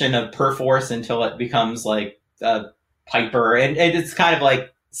modification of Perforce until it becomes like Piper, and it's kind of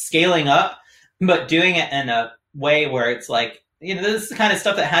like scaling up, but doing it in a way where it's like, this is the kind of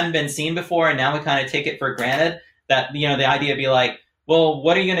stuff that hadn't been seen before, and now we kind of take it for granted that, the idea be like, well,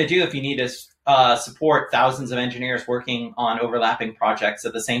 what are you going to do if you need to support thousands of engineers working on overlapping projects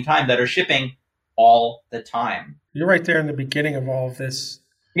at the same time that are shipping all the time? You're right there in the beginning of all of this.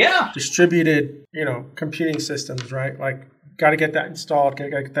 Yeah. Distributed, computing systems, right? Like, got to get that installed, got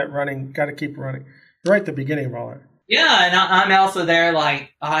to get that running, got to keep running. You're right at the beginning of all that. Yeah, and I'm also there,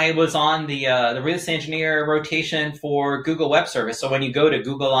 like, I was on the Release Engineer rotation for Google Web Service. So when you go to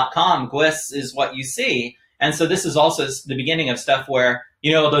google.com, GWIS is what you see. And so this is also the beginning of stuff where,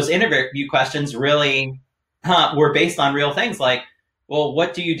 those interview questions really were based on real things like, well,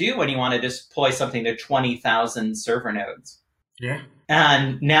 what do you do when you want to deploy something to 20,000 server nodes? Yeah.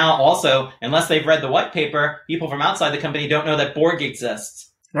 And now also, unless they've read the white paper, people from outside the company don't know that Borg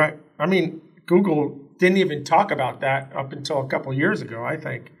exists. Right. I mean, Google didn't even talk about that up until a couple of years ago, I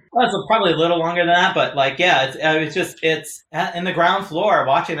think. Well, it's probably a little longer than that, but it's in the ground floor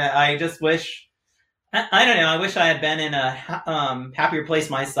watching it. I just wish, I don't know, I wish I had been in a happier place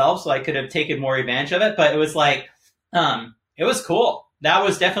myself so I could have taken more advantage of it. But it was like, it was cool. That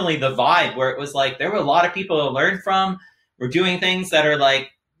was definitely the vibe where it was like, there were a lot of people to learn from. We're doing things that are like,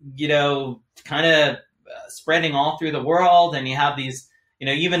 kind of spreading all through the world. And you have these,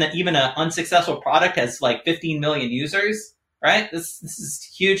 even an unsuccessful product has like 15 million users, right? This is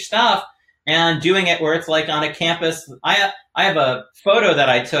huge stuff. And doing it where it's like on a campus. I have a photo that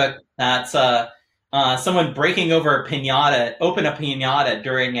I took that's someone breaking over a pinata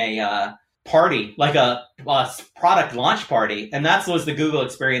during a party, like a product launch party. And that was the Google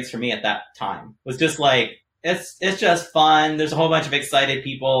experience for me at that time. It was just like, it's just fun. There's a whole bunch of excited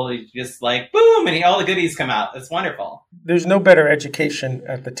people who just like, boom, and all the goodies come out. It's wonderful. There's no better education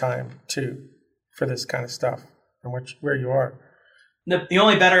at the time, too, for this kind of stuff than where you are. The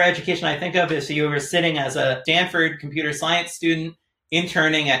only better education I think of is you were sitting as a Stanford computer science student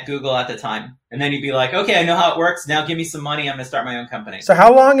interning at Google at the time. And then you'd be like, okay, I know how it works. Now give me some money. I'm going to start my own company. So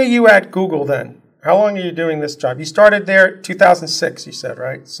how long are you at Google then? How long are you doing this job? You started there 2006, you said,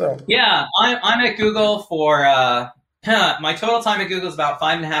 right? So yeah, I'm at Google for, my total time at Google is about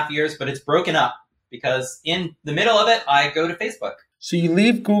 5.5 years, but it's broken up because in the middle of it, I go to Facebook. So you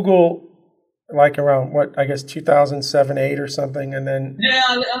leave Google like around, 2007, 8 or something, and then... Yeah,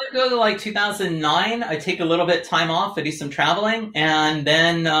 I go to like 2009. I take a little bit of time off. I do some traveling. And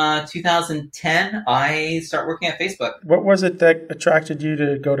then 2010, I start working at Facebook. What was it that attracted you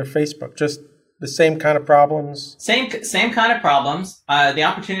to go to Facebook? Just the same kind of problems? Same kind of problems. The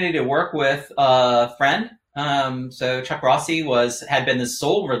opportunity to work with a friend. So Chuck Rossi had been the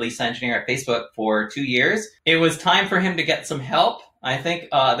sole release engineer at Facebook for 2 years. It was time for him to get some help. I think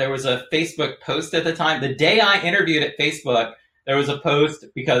there was a Facebook post at the time. The day I interviewed at Facebook, there was a post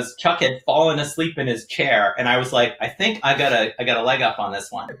because Chuck had fallen asleep in his chair, and I was like, I think I got a leg up on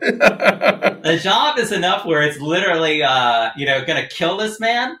this one. The job is enough where it's literally going to kill this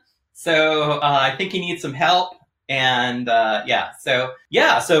man. So I think he needs some help. And so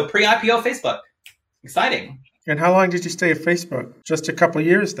pre-IPO Facebook. Exciting. And how long did you stay at Facebook? Just a couple of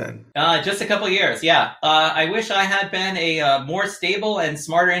years then? Just a couple of years, yeah. I wish I had been a more stable and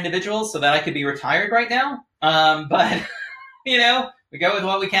smarter individual so that I could be retired right now. But, We go with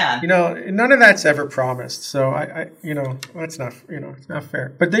what we can. None of that's ever promised. So that's not, it's not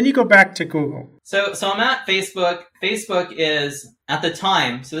fair. But then you go back to Google. So I'm at Facebook. Facebook is at the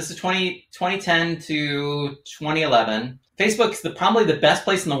time. So this is 2010 to 2011. Facebook's probably the best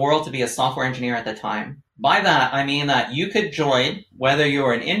place in the world to be a software engineer at the time. By that, I mean that you could join, whether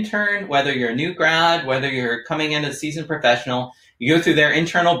you're an intern, whether you're a new grad, whether you're coming in as a seasoned professional. You go through their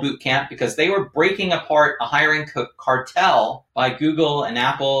internal boot camp because they were breaking apart a hiring cartel by Google and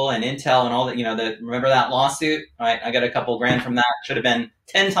Apple and Intel and all that. Remember that lawsuit? Right, I got a couple grand from that. Should have been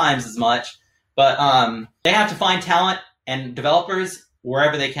 10 times as much. But they have to find talent and developers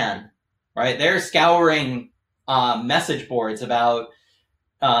wherever they can. Right, they're scouring message boards about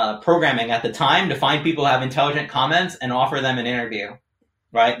programming at the time to find people who have intelligent comments and offer them an interview.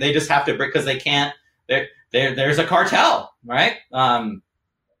 Right, they just have to because they can't. There's a cartel, right?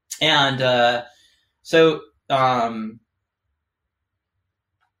 So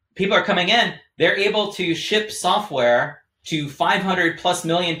people are coming in. They're able to ship software to 500 plus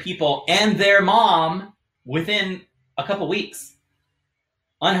million people and their mom within a couple weeks.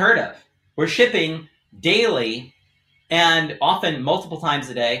 Unheard of. We're shipping daily and often multiple times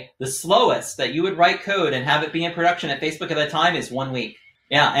a day. The slowest that you would write code and have it be in production at Facebook at that time is 1 week.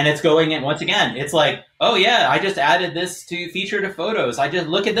 Yeah, and it's going in, once again, it's like, oh yeah, I just added this feature to Photos. I just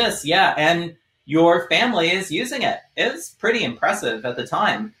look at this, yeah, and your family is using it. It's pretty impressive at the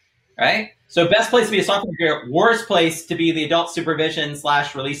time, right? So best place to be a software engineer, worst place to be the adult supervision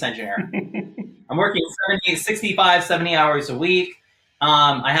 / release engineer. I'm working 65, 70 hours a week.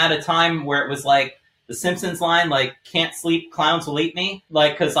 I had a time where it was like the Simpsons line, like, can't sleep, clowns will eat me.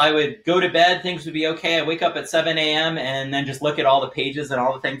 Like, because I would go to bed, things would be okay. I wake up at 7 a.m. and then just look at all the pages and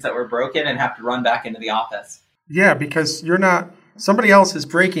all the things that were broken and have to run back into the office. Yeah, because somebody else is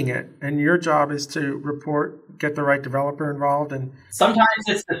breaking it, and your job is to report, get the right developer involved. And sometimes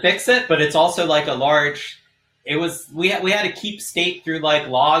it's to fix it, but it's also like we had to keep state through like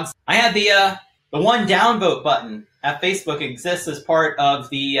logs. I had the one downvote button at Facebook exists as part of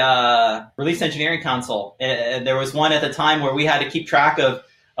the Release Engineering Council. There was one at the time where we had to keep track of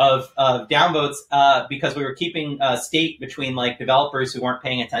downvotes because we were keeping state between like developers who weren't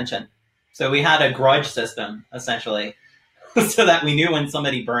paying attention. So we had a grudge system essentially, so that we knew when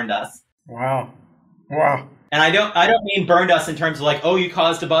somebody burned us. Wow. And I don't mean burned us in terms of like, oh, you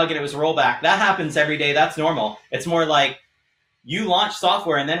caused a bug and it was a rollback. That happens every day. That's normal. It's more like, you launched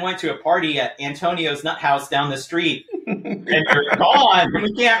software and then went to a party at Antonio's Nut House down the street and you're gone and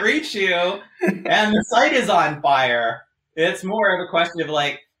we can't reach you and the site is on fire. It's more of a question of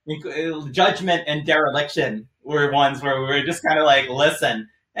like judgment and dereliction were ones where we were just kind of like, listen.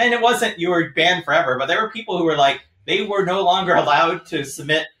 And it wasn't you were banned forever, but there were people who were like, they were no longer allowed to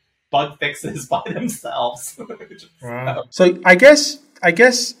submit bug fixes by themselves. Wow. So I guess,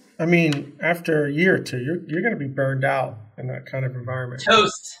 I mean, after a year or two, you're going to be burned out in that kind of environment.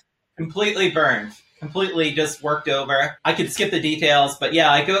 Toast. Completely burned. Completely just worked over. I could skip the details, but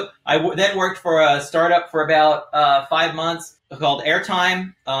yeah, I then worked for a startup for about 5 months called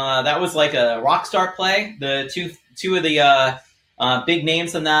Airtime. That was like a Rockstar play. The two of the big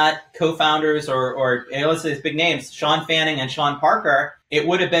names in that, co-founders or let's say big names, Sean Fanning and Sean Parker. It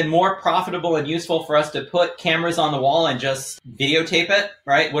would have been more profitable and useful for us to put cameras on the wall and just videotape it,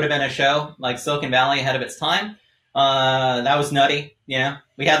 right? It would have been a show like Silicon Valley ahead of its time. That was nutty, you know?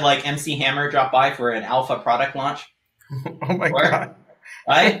 We had like MC Hammer drop by for an alpha product launch. Oh my God.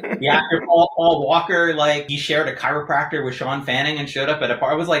 Right? The actor Paul Walker, like he shared a chiropractor with Sean Fanning and showed up at a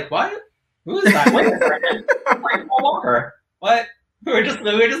party. I was like, what? Who is that? Wait a second. Like Paul Walker. What? We were just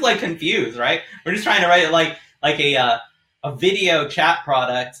like confused, right? We're just trying to write like a video chat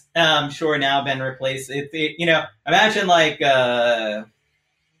product. I'm sure now been replaced. Imagine like the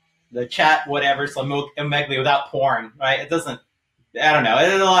chat whatever, so Omegle without porn, right? It doesn't. I don't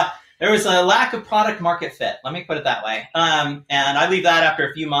know. There was a lack of product market fit. Let me put it that way. And I leave that after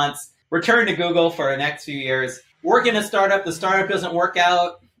a few months. Return to Google for the next few years. Work in a startup. The startup doesn't work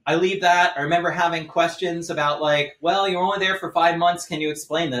out. I leave that. I remember having questions about like, well, you're only there for 5 months. Can you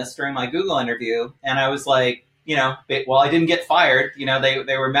explain this during my Google interview? And I was like, well, I didn't get fired.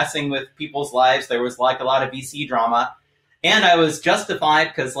 They were messing with people's lives. There was like a lot of VC drama. And I was justified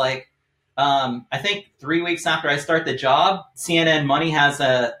because like, I think 3 weeks after I start the job, CNN Money has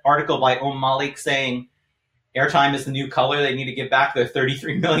an article by Malik saying Airtime is the new color. They need to give back their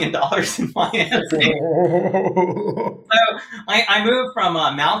 $33 million in financing. So I moved from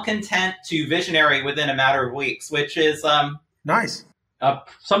malcontent to visionary within a matter of weeks, which is nice.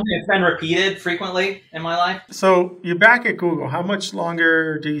 Something that's been repeated frequently in my life. So you're back at Google. How much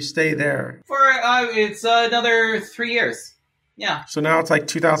longer do you stay there? For it's another 3 years. Yeah. So now it's like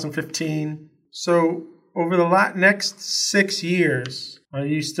 2015. So over the next 6 years, are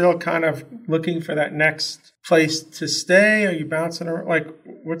you still kind of looking for that next place to stay? Are you bouncing around? Like,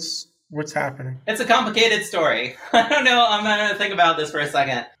 what's happening? It's a complicated story. I don't know. I'm going to think about this for a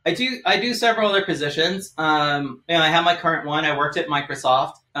second. I do several other positions. I have my current one. I worked at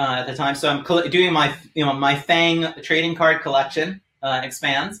Microsoft at the time, so I'm doing my FANG trading card collection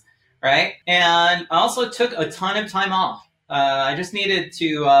expands, right? And I also took a ton of time off. I just needed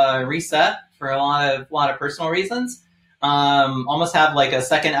to reset for a lot of personal reasons. Almost have like a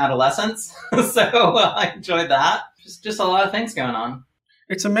second adolescence, so I enjoyed that. Just a lot of things going on.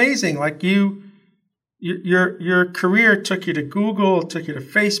 It's amazing. Like your career took you to Google, it took you to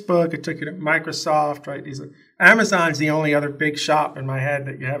Facebook, it took you to Microsoft, right? Amazon's the only other big shop in my head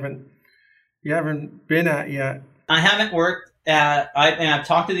that you haven't been at yet. I haven't worked at. I've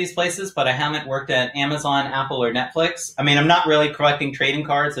talked to these places, but I haven't worked at Amazon, Apple, or Netflix. I mean, I'm not really collecting trading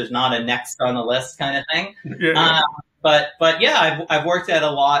cards. There's not a next on the list kind of thing. Yeah. But yeah, I've worked at a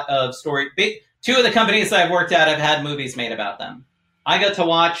lot of two of the companies that I've worked at have had movies made about them. I got to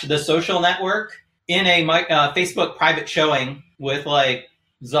watch The Social Network in a Facebook private showing with like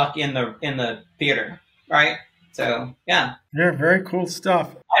Zuck in the theater, right? So yeah, very cool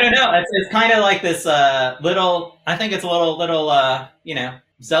stuff. I don't know. It's kind of like this little. I think it's a little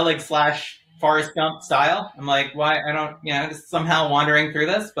Zelig / Forrest Gump style. I'm like, why? I don't, just somehow wandering through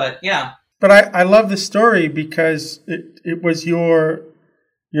this, but yeah. But I love the story because it was your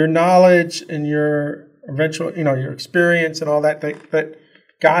knowledge and your eventual, your experience and all that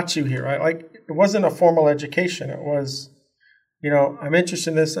got you here, right? Like, it wasn't a formal education. It was, I'm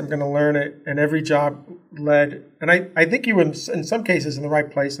interested in this, I'm going to learn it. And every job led, and I think you were in some cases in the right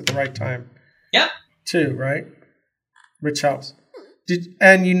place at the right time. Yeah. Too, right? Which helps.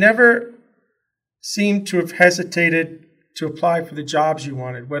 And you never seemed to have hesitated to apply for the jobs you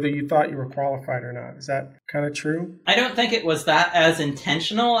wanted, whether you thought you were qualified or not. Is that kind of true? I don't think it was that as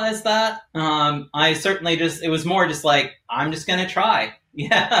intentional as that. I certainly it was more just like, I'm just going to try.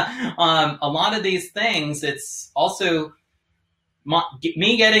 Yeah. A lot of these things, it's also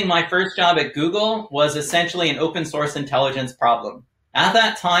me getting my first job at Google was essentially an open source intelligence problem. At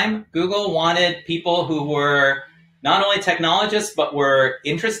that time, Google wanted people who were not only technologists, but were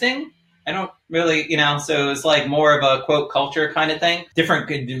interesting. I don't really, so it's like more of a quote culture kind of thing.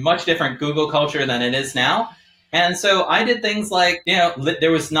 Much different Google culture than it is now. And so I did things like,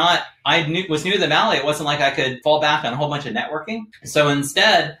 was new to the Valley. It wasn't like I could fall back on a whole bunch of networking. So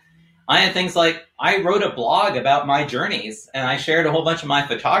instead, I had things like, I wrote a blog about my journeys and I shared a whole bunch of my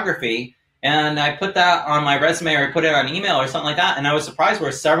photography and I put that on my resume or I put it on email or something like that. And I was surprised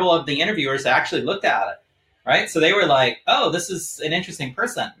where several of the interviewers actually looked at it, right? So they were like, oh, this is an interesting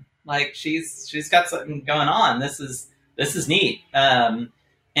person. Like she's got something going on. This is neat. And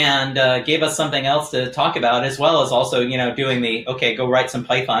gave us something else to talk about, as well as also, doing go write some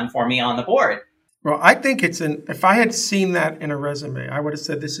Python for me on the board. Well, I think if I had seen that in a resume, I would have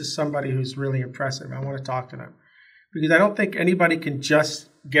said, this is somebody who's really impressive. I want to talk to them. Because I don't think anybody can just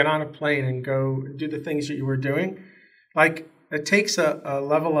get on a plane and go do the things that you were doing. Like, it takes a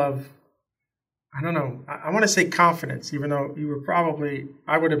level of, I don't know, I want to say confidence, even though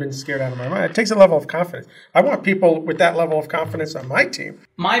I would have been scared out of my mind. It takes a level of confidence. I want people with that level of confidence on my team.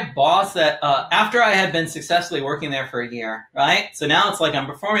 My boss, after I had been successfully working there for a year, right? So now it's like I'm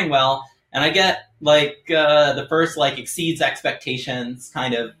performing well, and I get the first exceeds expectations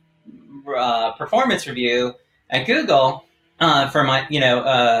kind of performance review at Google for my,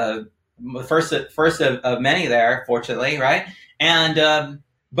 first of many there, fortunately, right? And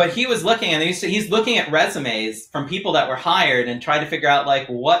but he was looking, and he's looking at resumes from people that were hired and trying to figure out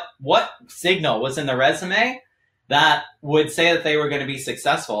what signal was in the resume that would say that they were going to be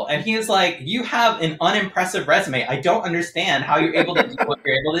successful. And he was like, you have an unimpressive resume. I don't understand how you're able to do what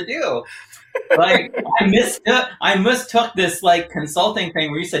you're able to do. I mistook this consulting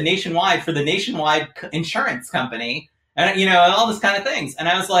thing where you said Nationwide for the Nationwide insurance company, and all this kind of things. And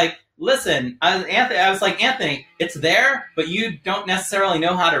I was like, listen, Anthony, it's there, but you don't necessarily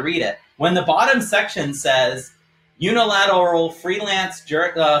know how to read it. When the bottom section says unilateral freelance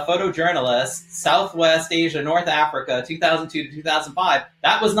photojournalist, Southwest Asia, North Africa, 2002 to 2005,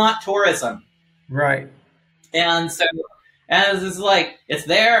 that was not tourism. Right. And so, as it's it's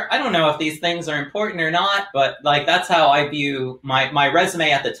there. I don't know if these things are important or not, but that's how I view my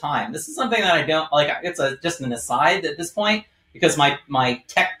resume at the time. This is something that I don't it's just an aside at this point, because my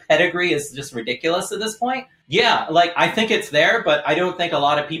tech pedigree is just ridiculous at this point. Yeah, I think it's there, but I don't think a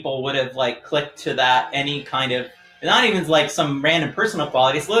lot of people would have clicked to that any kind of, not even some random personal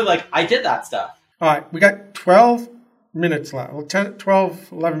quality. It's literally I did that stuff. All right, we got 12 minutes left. Well, 10,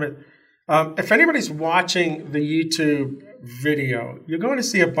 12, 11 minutes. If anybody's watching the YouTube video, you're going to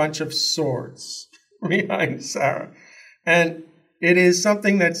see a bunch of swords behind Sarah. And it is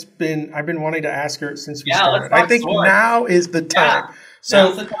something I've been wanting to ask her since we started. I think swords. Now is the time. Yeah.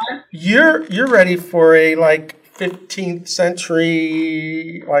 So the time? You're ready for a 15th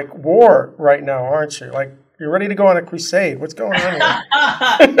century war right now, aren't you? You're ready to go on a crusade. What's going on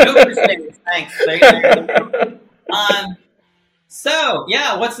here? No crusades, thanks. There you go. So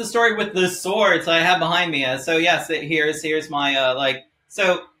yeah, what's the story with the swords I have behind me? So yes, here's my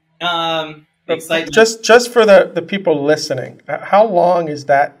excitement. Just for the people listening, how long is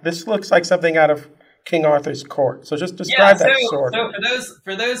that? This looks like something out of King Arthur's court. So just describe that sword. So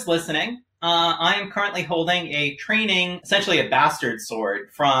for those listening, I am currently holding essentially a bastard sword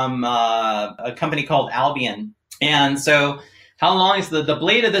from a company called Albion. And so how long is the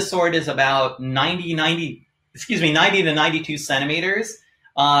blade of the sword is about 90 to 92 centimeters.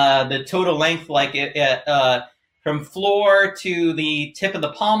 The total length, from floor to the tip of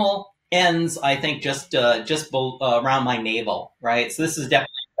the pommel ends, I think, just around my navel, right? So this is definitely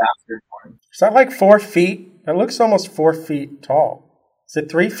a bastard sword. Is that 4 feet? It looks almost 4 feet tall. Is it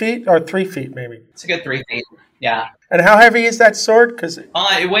 3 feet or 3 feet maybe? It's a good 3 feet. Yeah. And how heavy is that sword? Because it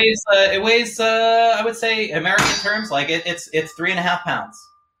weighs I would say American terms it's 3.5 pounds,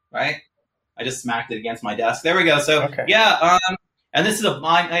 right? I just smacked it against my desk. There we go. So okay. Yeah, and this is a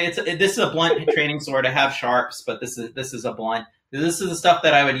blunt training sword. I have sharps, but this is a blunt. This is the stuff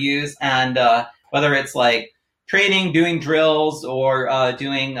that I would use, and whether it's training, doing drills, or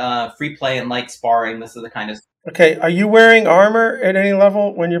doing free play and light sparring, this is the kind of. Okay, are you wearing armor at any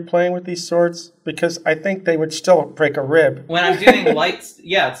level when you're playing with these swords? Because I think they would still break a rib. When I'm doing lights,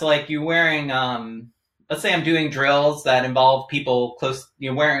 yeah, it's like you wearing. Let's say I'm doing drills that involve people close.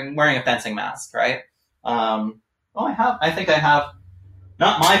 Wearing a fencing mask, right? I think I have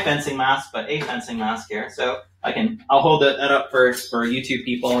not my fencing mask, but a fencing mask here. So I'll hold that up for YouTube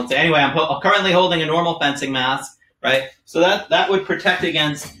people and say, anyway, I'm currently holding a normal fencing mask, right? So that would protect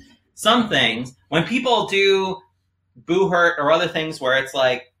against some things. When people do boo hurt or other things where it's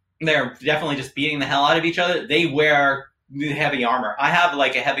they're definitely just beating the hell out of each other, they wear heavy armor. I have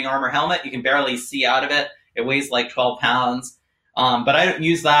a heavy armor helmet. You can barely see out of it. It weighs 12 pounds. But I don't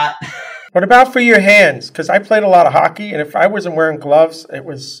use that. What about for your hands? Because I played a lot of hockey, and if I wasn't wearing gloves, it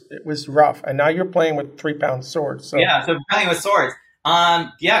was rough. And now you're playing with 3-pound swords. So. Yeah, so playing with swords.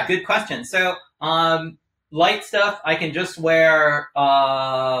 Yeah, good question. So light stuff, I can just wear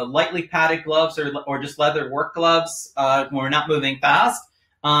lightly padded gloves or just leather work gloves when we're not moving fast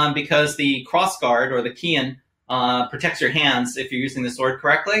because the cross guard or the Kian protects your hands if you're using the sword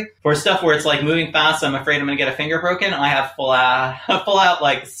correctly. For stuff where it's moving fast, I'm afraid I'm going to get a finger broken, I have full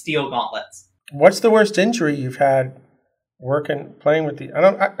out steel gauntlets. What's the worst injury you've had playing with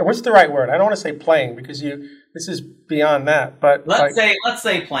what's the right word? I don't want to say playing because this is beyond that, but let's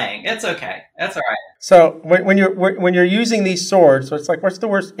say playing. It's okay. That's all right. So when you're using these swords, so it's what's the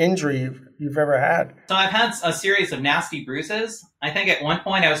worst injury you've ever had? So I've had a series of nasty bruises. I think at one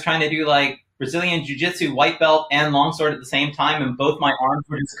point I was trying to do Brazilian Jiu-Jitsu white belt and longsword at the same time, and both my arms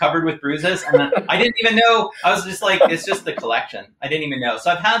were just covered with bruises. And I didn't even know. I was just it's just the collection. I didn't even know.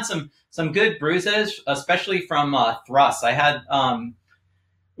 So I've had some good bruises, especially from thrusts. I had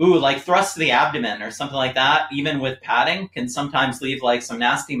thrust to the abdomen or something like that. Even with padding, can sometimes leave some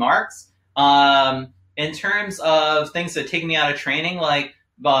nasty marks. In terms of things that take me out of training,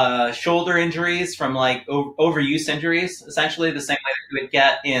 shoulder injuries from overuse injuries, essentially the same way that you would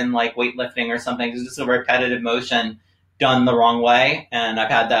get in weightlifting or something. It's just a repetitive motion done the wrong way. And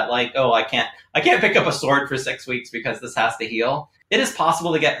I've had that I can't pick up a sword for 6 weeks because this has to heal. It is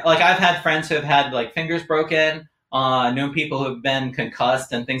possible to get, I've had friends who have had fingers broken, known people who have been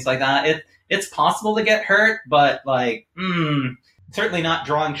concussed and things like that. It's possible to get hurt, but certainly not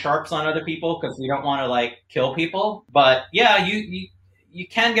drawing sharps on other people because we don't want to kill people. But yeah, you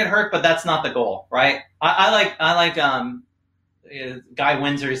can get hurt, but that's not the goal, right? I like Guy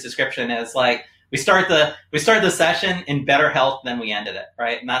Windsor's description as we start the session in better health than we ended it,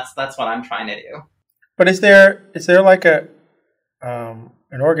 right? And that's what I'm trying to do. But is there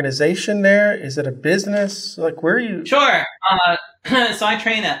an organization there? Is it a business? Where are you? Sure. So I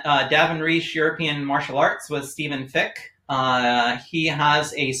train at Davin Reich European Martial Arts with Stephen Fick. He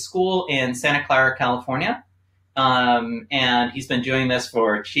has a school in Santa Clara, California. And he's been doing this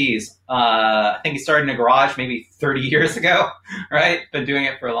for, I think he started in a garage maybe 30 years ago, right? Been doing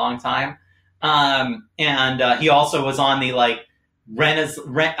it for a long time. And he also was on the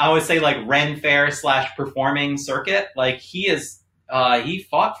I would say Ren Fair / performing circuit. He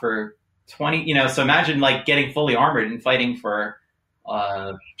fought for 20, so imagine like getting fully armored and fighting for,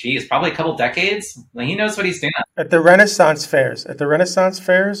 probably a couple decades. Like, he knows what he's doing. At the Renaissance fairs,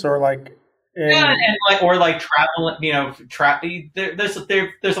 or like and like, or like travel, there's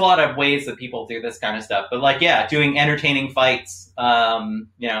a lot of ways that people do this kind of stuff, but like, yeah, doing entertaining fights. I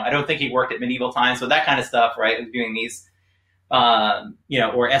don't think he worked at medieval times, but that kind of stuff, right? Doing these,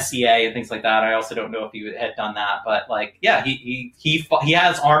 or SCA and things like that. I also don't know if he had done that, but like, yeah, he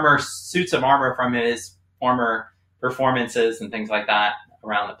has suits of armor from his former performances and things like that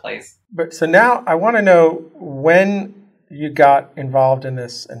around the place. But so now I want to know when you got involved in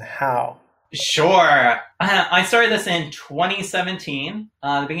this and how. Sure. I started this in 2017,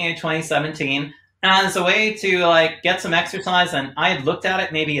 the beginning of 2017, as a way to like get some exercise. And I had looked at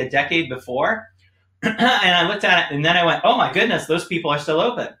it maybe a decade before, and I looked at it, and then I went, "Oh my goodness, those people are still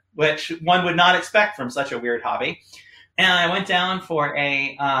open," which one would not expect from such a weird hobby. And I went down for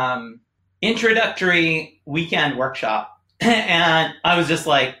a introductory weekend workshop, and I was just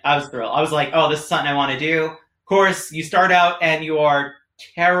like, I was thrilled. I was like, "Oh, this is something I want to do." Of course, you start out and you are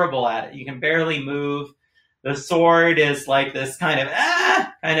terrible at it. You can barely move. The sword is like this kind of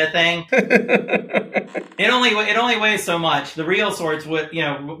thing. It only weighs so much. The real swords would,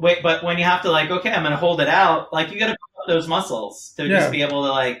 wait, but when you have to like, okay, I'm going to hold it out, like you got to put up those muscles to just be able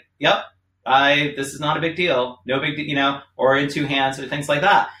to like, yep, this is not a big deal. No big deal, or in two hands or things like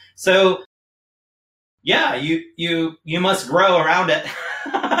that. So yeah, you must grow around it.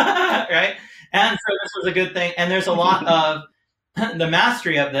 Right? And so this was a good thing. And there's a lot of the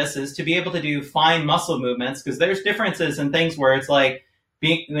mastery of this is to be able to do fine muscle movements, because there's differences in things where it's like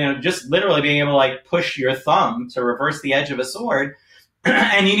being, just literally being able to like push your thumb to reverse the edge of a sword.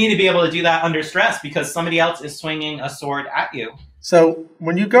 And you need to be able to do that under stress because somebody else is swinging a sword at you. So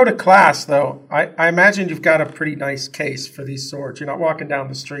when you go to class, though, I imagine you've got a pretty nice case for these swords. You're not walking down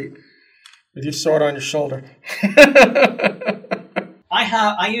the street with your sword on your shoulder.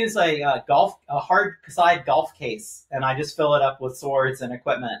 I use a hard side golf case, and I just fill it up with swords and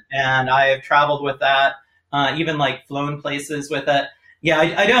equipment. And I have traveled with that, even like flown places with it. Yeah,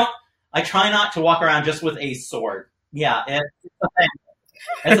 I try not to walk around just with a sword. Yeah, it's a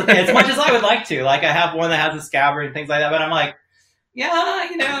thing. As much as I would like to. Like I have one that has a scabbard and things like that, but I'm like, yeah,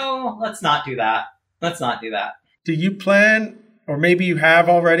 let's not do that. Let's not do that. Do you plan, or maybe you have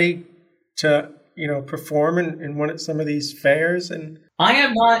already, to perform in some of these fairs? And I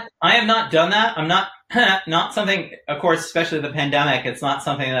have not done that. I'm not something, of course, especially the pandemic, it's not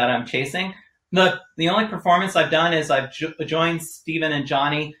something that I'm chasing. The only performance I've done is I've joined Stephen and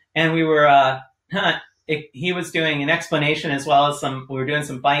Johnny, and we were he was doing an explanation as well as we were doing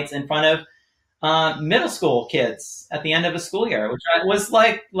some fights in front of middle school kids at the end of a school year, which was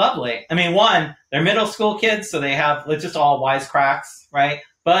like lovely. I mean, they're middle school kids, so they have just all wisecracks, right?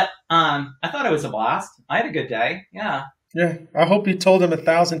 But I thought it was a blast. I had a good day. Yeah. Yeah. I hope you told them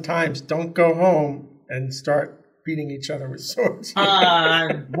 1,000 times, don't go home and start beating each other with swords.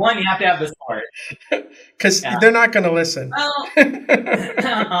 One, you have to have the sword. Because they're not going to listen. Well,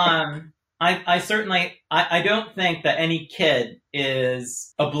 I certainly, I don't think that any kid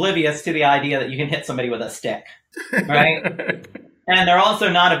is oblivious to the idea that you can hit somebody with a stick, right? And they're also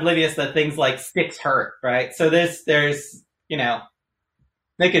not oblivious that things like sticks hurt, right? So there's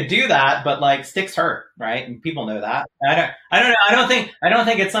they could do that, but like sticks hurt, right? And people know that. I don't know. I don't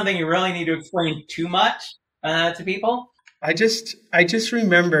think it's something you really need to explain too much to people. I just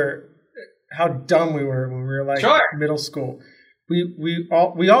remember how dumb we were when we were like middle school. We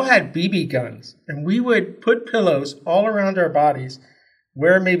all had BB guns, and we would put pillows all around our bodies,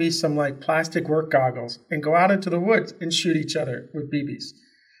 wear maybe some like plastic work goggles, and go out into the woods and shoot each other with BBs.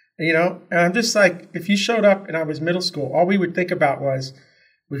 And I'm just like, if you showed up and I was middle school, all we would think about was,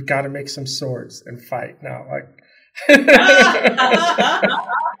 we've got to make some swords and fight now. Like,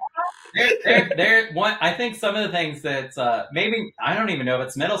 I think some of the things that maybe, I don't even know if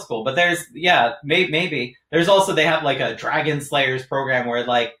it's middle school, but maybe there's also, they have like a Dragon Slayers program where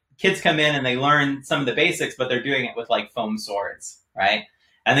like kids come in and they learn some of the basics, but they're doing it with like foam swords, right?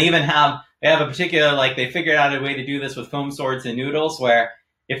 And they have a particular, like, they figured out a way to do this with foam swords and noodles, where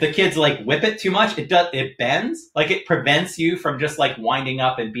if the kids like whip it too much, it bends. Like it prevents you from just like winding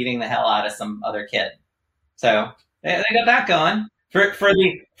up and beating the hell out of some other kid. So they got that going. For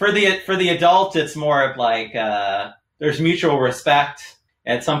the adult, it's more of like there's mutual respect.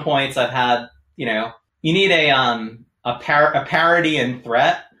 At some points, I've had you need a parity and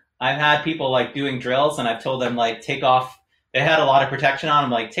threat. I've had people like doing drills, and I've told them like take off. They had a lot of protection on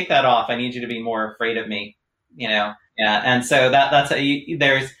them. Like take that off. I need you to be more afraid of me. Yeah, and so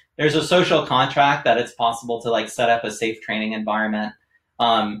there's a social contract that it's possible to like set up a safe training environment.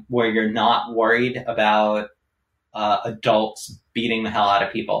 where you're not worried about adults beating the hell out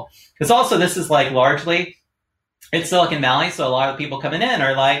of people. Because also this is like largely, it's Silicon Valley, so a lot of people coming in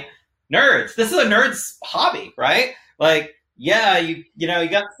are like nerds. This is a nerd's hobby, right? Like, yeah, you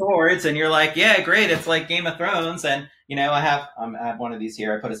got swords, and you're like, yeah, great. It's like Game of Thrones, and I have one of these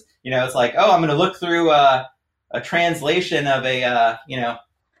here. I put it's like, oh, I'm going to look through a translation of a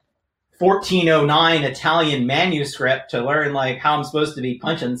 1409 Italian manuscript to learn like how I'm supposed to be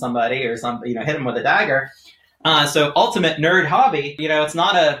punching somebody or something, hit them with a dagger. So ultimate nerd hobby. It's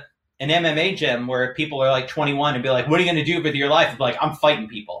not an MMA gym where people are like 21 and be like, what are you going to do with your life? It's like, I'm fighting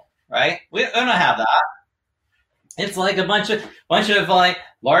people, right? We don't have that. It's like a bunch of like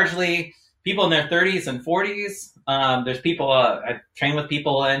largely people in their 30s and 40s. There's people, I train with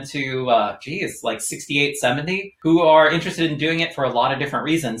people into, like 68, 70 who are interested in doing it for a lot of different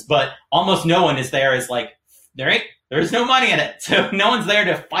reasons, but almost no one is there is like, there's no money in it. So no one's there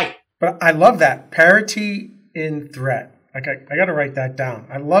to fight. But I love that. Parity in threat. Like I got to write that down.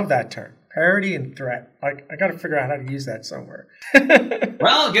 I love that term. Parity and threat. Like I got to figure out how to use that somewhere.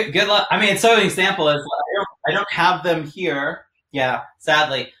 Well, good luck. I mean, so an example is I don't have them here. Yeah,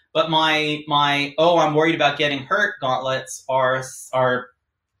 sadly. But my I'm worried about getting hurt gauntlets are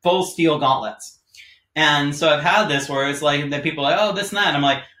full steel gauntlets. And so I've had this where it's like, then people are like, oh, this and that. And I'm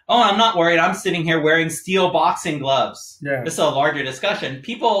like, oh, I'm not worried. I'm sitting here wearing steel boxing gloves. Yeah. This is a larger discussion.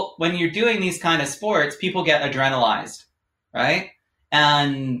 People, when you're doing these kind of sports, people get adrenalized, right?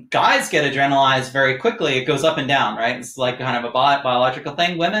 And guys get adrenalized very quickly. It goes up and down, right? It's like kind of a biological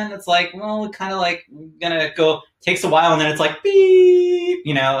thing. Women, it's like, well, kind of like gonna go, takes a while, and then it's like, beep,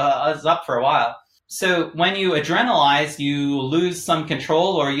 it's up for a while. So when you adrenalize, you lose some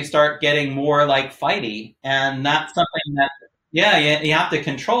control or you start getting more like fighty. And that's something that, you have to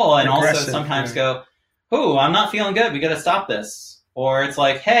control and also sometimes go, oh, I'm not feeling good. We got to stop this. Or it's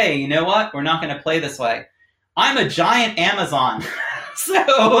like, hey, you know what? We're not going to play this way. I'm a giant Amazon.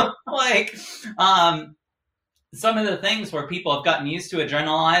 So like some of the things where people have gotten used to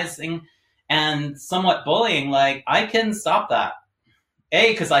adrenalizing and somewhat bullying, like I can stop that.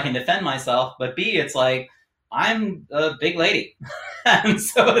 A, because I can defend myself, but B, it's like I'm a big lady. And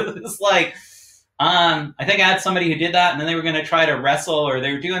so it's like, I think I had somebody who did that and then they were going to try to wrestle or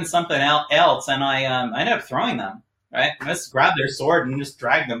they were doing something else. And I ended up throwing them, right? I just grabbed their sword and just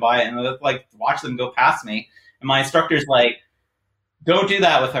dragged them by it and like watch them go past me. And my instructor's like, don't do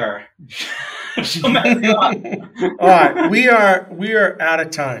that with her. She'll mess you up. All right. We are out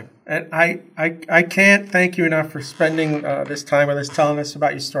of time. And I can't thank you enough for spending this time with us, telling us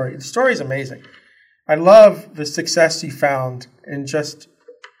about your story. The story is amazing. I love the success you found in just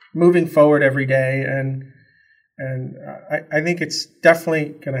moving forward every day. And I think it's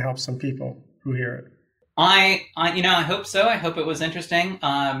definitely going to help some people who hear it. I hope so. I hope it was interesting.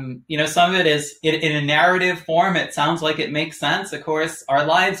 Some of it is in a narrative form. It sounds like it makes sense. Of course, our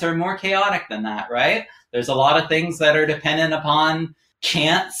lives are more chaotic than that, right? There's a lot of things that are dependent upon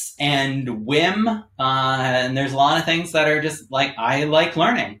chance and whim. And there's a lot of things that are just like, I like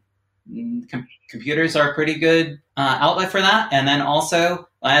learning. Computers are a pretty good outlet for that. And then also,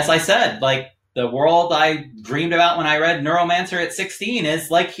 as I said, like the world I dreamed about when I read Neuromancer at 16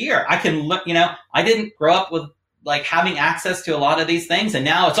 is like here. I can look, I didn't grow up with like having access to a lot of these things, and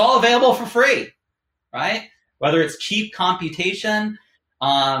now it's all available for free, right? Whether it's cheap computation,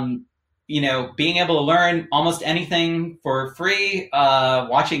 being able to learn almost anything for free,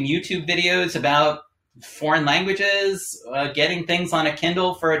 watching YouTube videos about foreign languages, getting things on a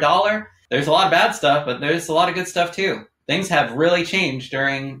Kindle for $1. There's a lot of bad stuff, but there's a lot of good stuff too. Things have really changed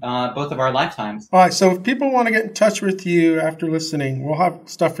during both of our lifetimes. All right. So if people want to get in touch with you after listening, we'll have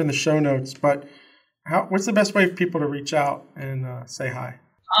stuff in the show notes. But what's the best way for people to reach out and say hi?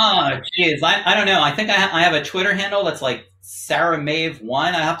 Oh, geez. I don't know. I think I have a Twitter handle that's like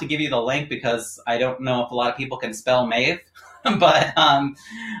SarahMaeve1. I have to give you the link because I don't know if a lot of people can spell Maeve. But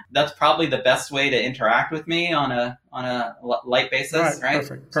that's probably the best way to interact with me on a light basis, right?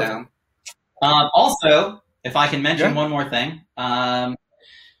 Perfect. So, also, if I can mention one more thing, I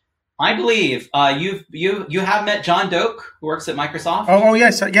believe you have met John Doak, who works at Microsoft. Oh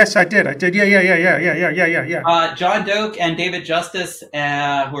yes, I did. Yeah. John Doak and David Justice, who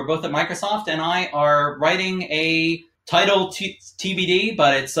are both at Microsoft, and I are writing a title TBD,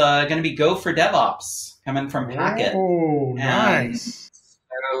 but it's going to be Go for DevOps, coming from Hackett. Oh, nice.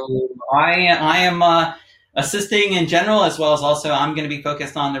 So I am assisting in general, as well as also I'm going to be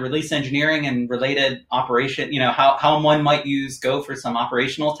focused on the release engineering and related operation, how one might use Go for some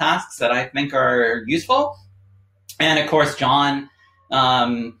operational tasks that I think are useful. And of course, John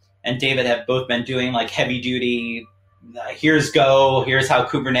and David have both been doing like heavy duty here's Go, here's how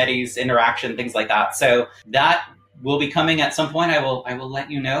Kubernetes interaction, things like that. So that will be coming at some point. I will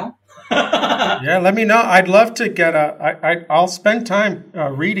let you know. Yeah, let me know. I'd love to get I'll spend time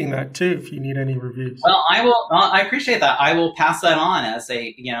reading that too if you need any reviews. Well, I will. I appreciate that. I will pass that on as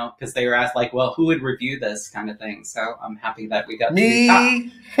a, because they were asked like, well, who would review this kind of thing. So I'm happy that we got me. To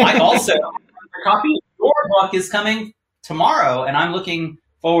do that. I also, a copy of your book is coming tomorrow, and I'm looking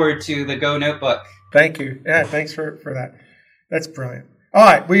forward to the Go Notebook. Thank you. Yeah, thanks for that. That's brilliant. All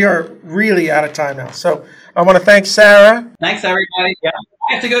right, we are really out of time now. So I want to thank Sarah. Thanks, everybody. Yeah,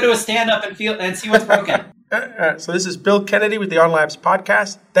 I have to go to a stand-up and see what's broken. So this is Bill Kennedy with the On Labs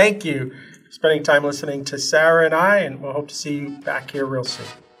podcast. Thank you for spending time listening to Sarah and I, and we'll hope to see you back here real soon.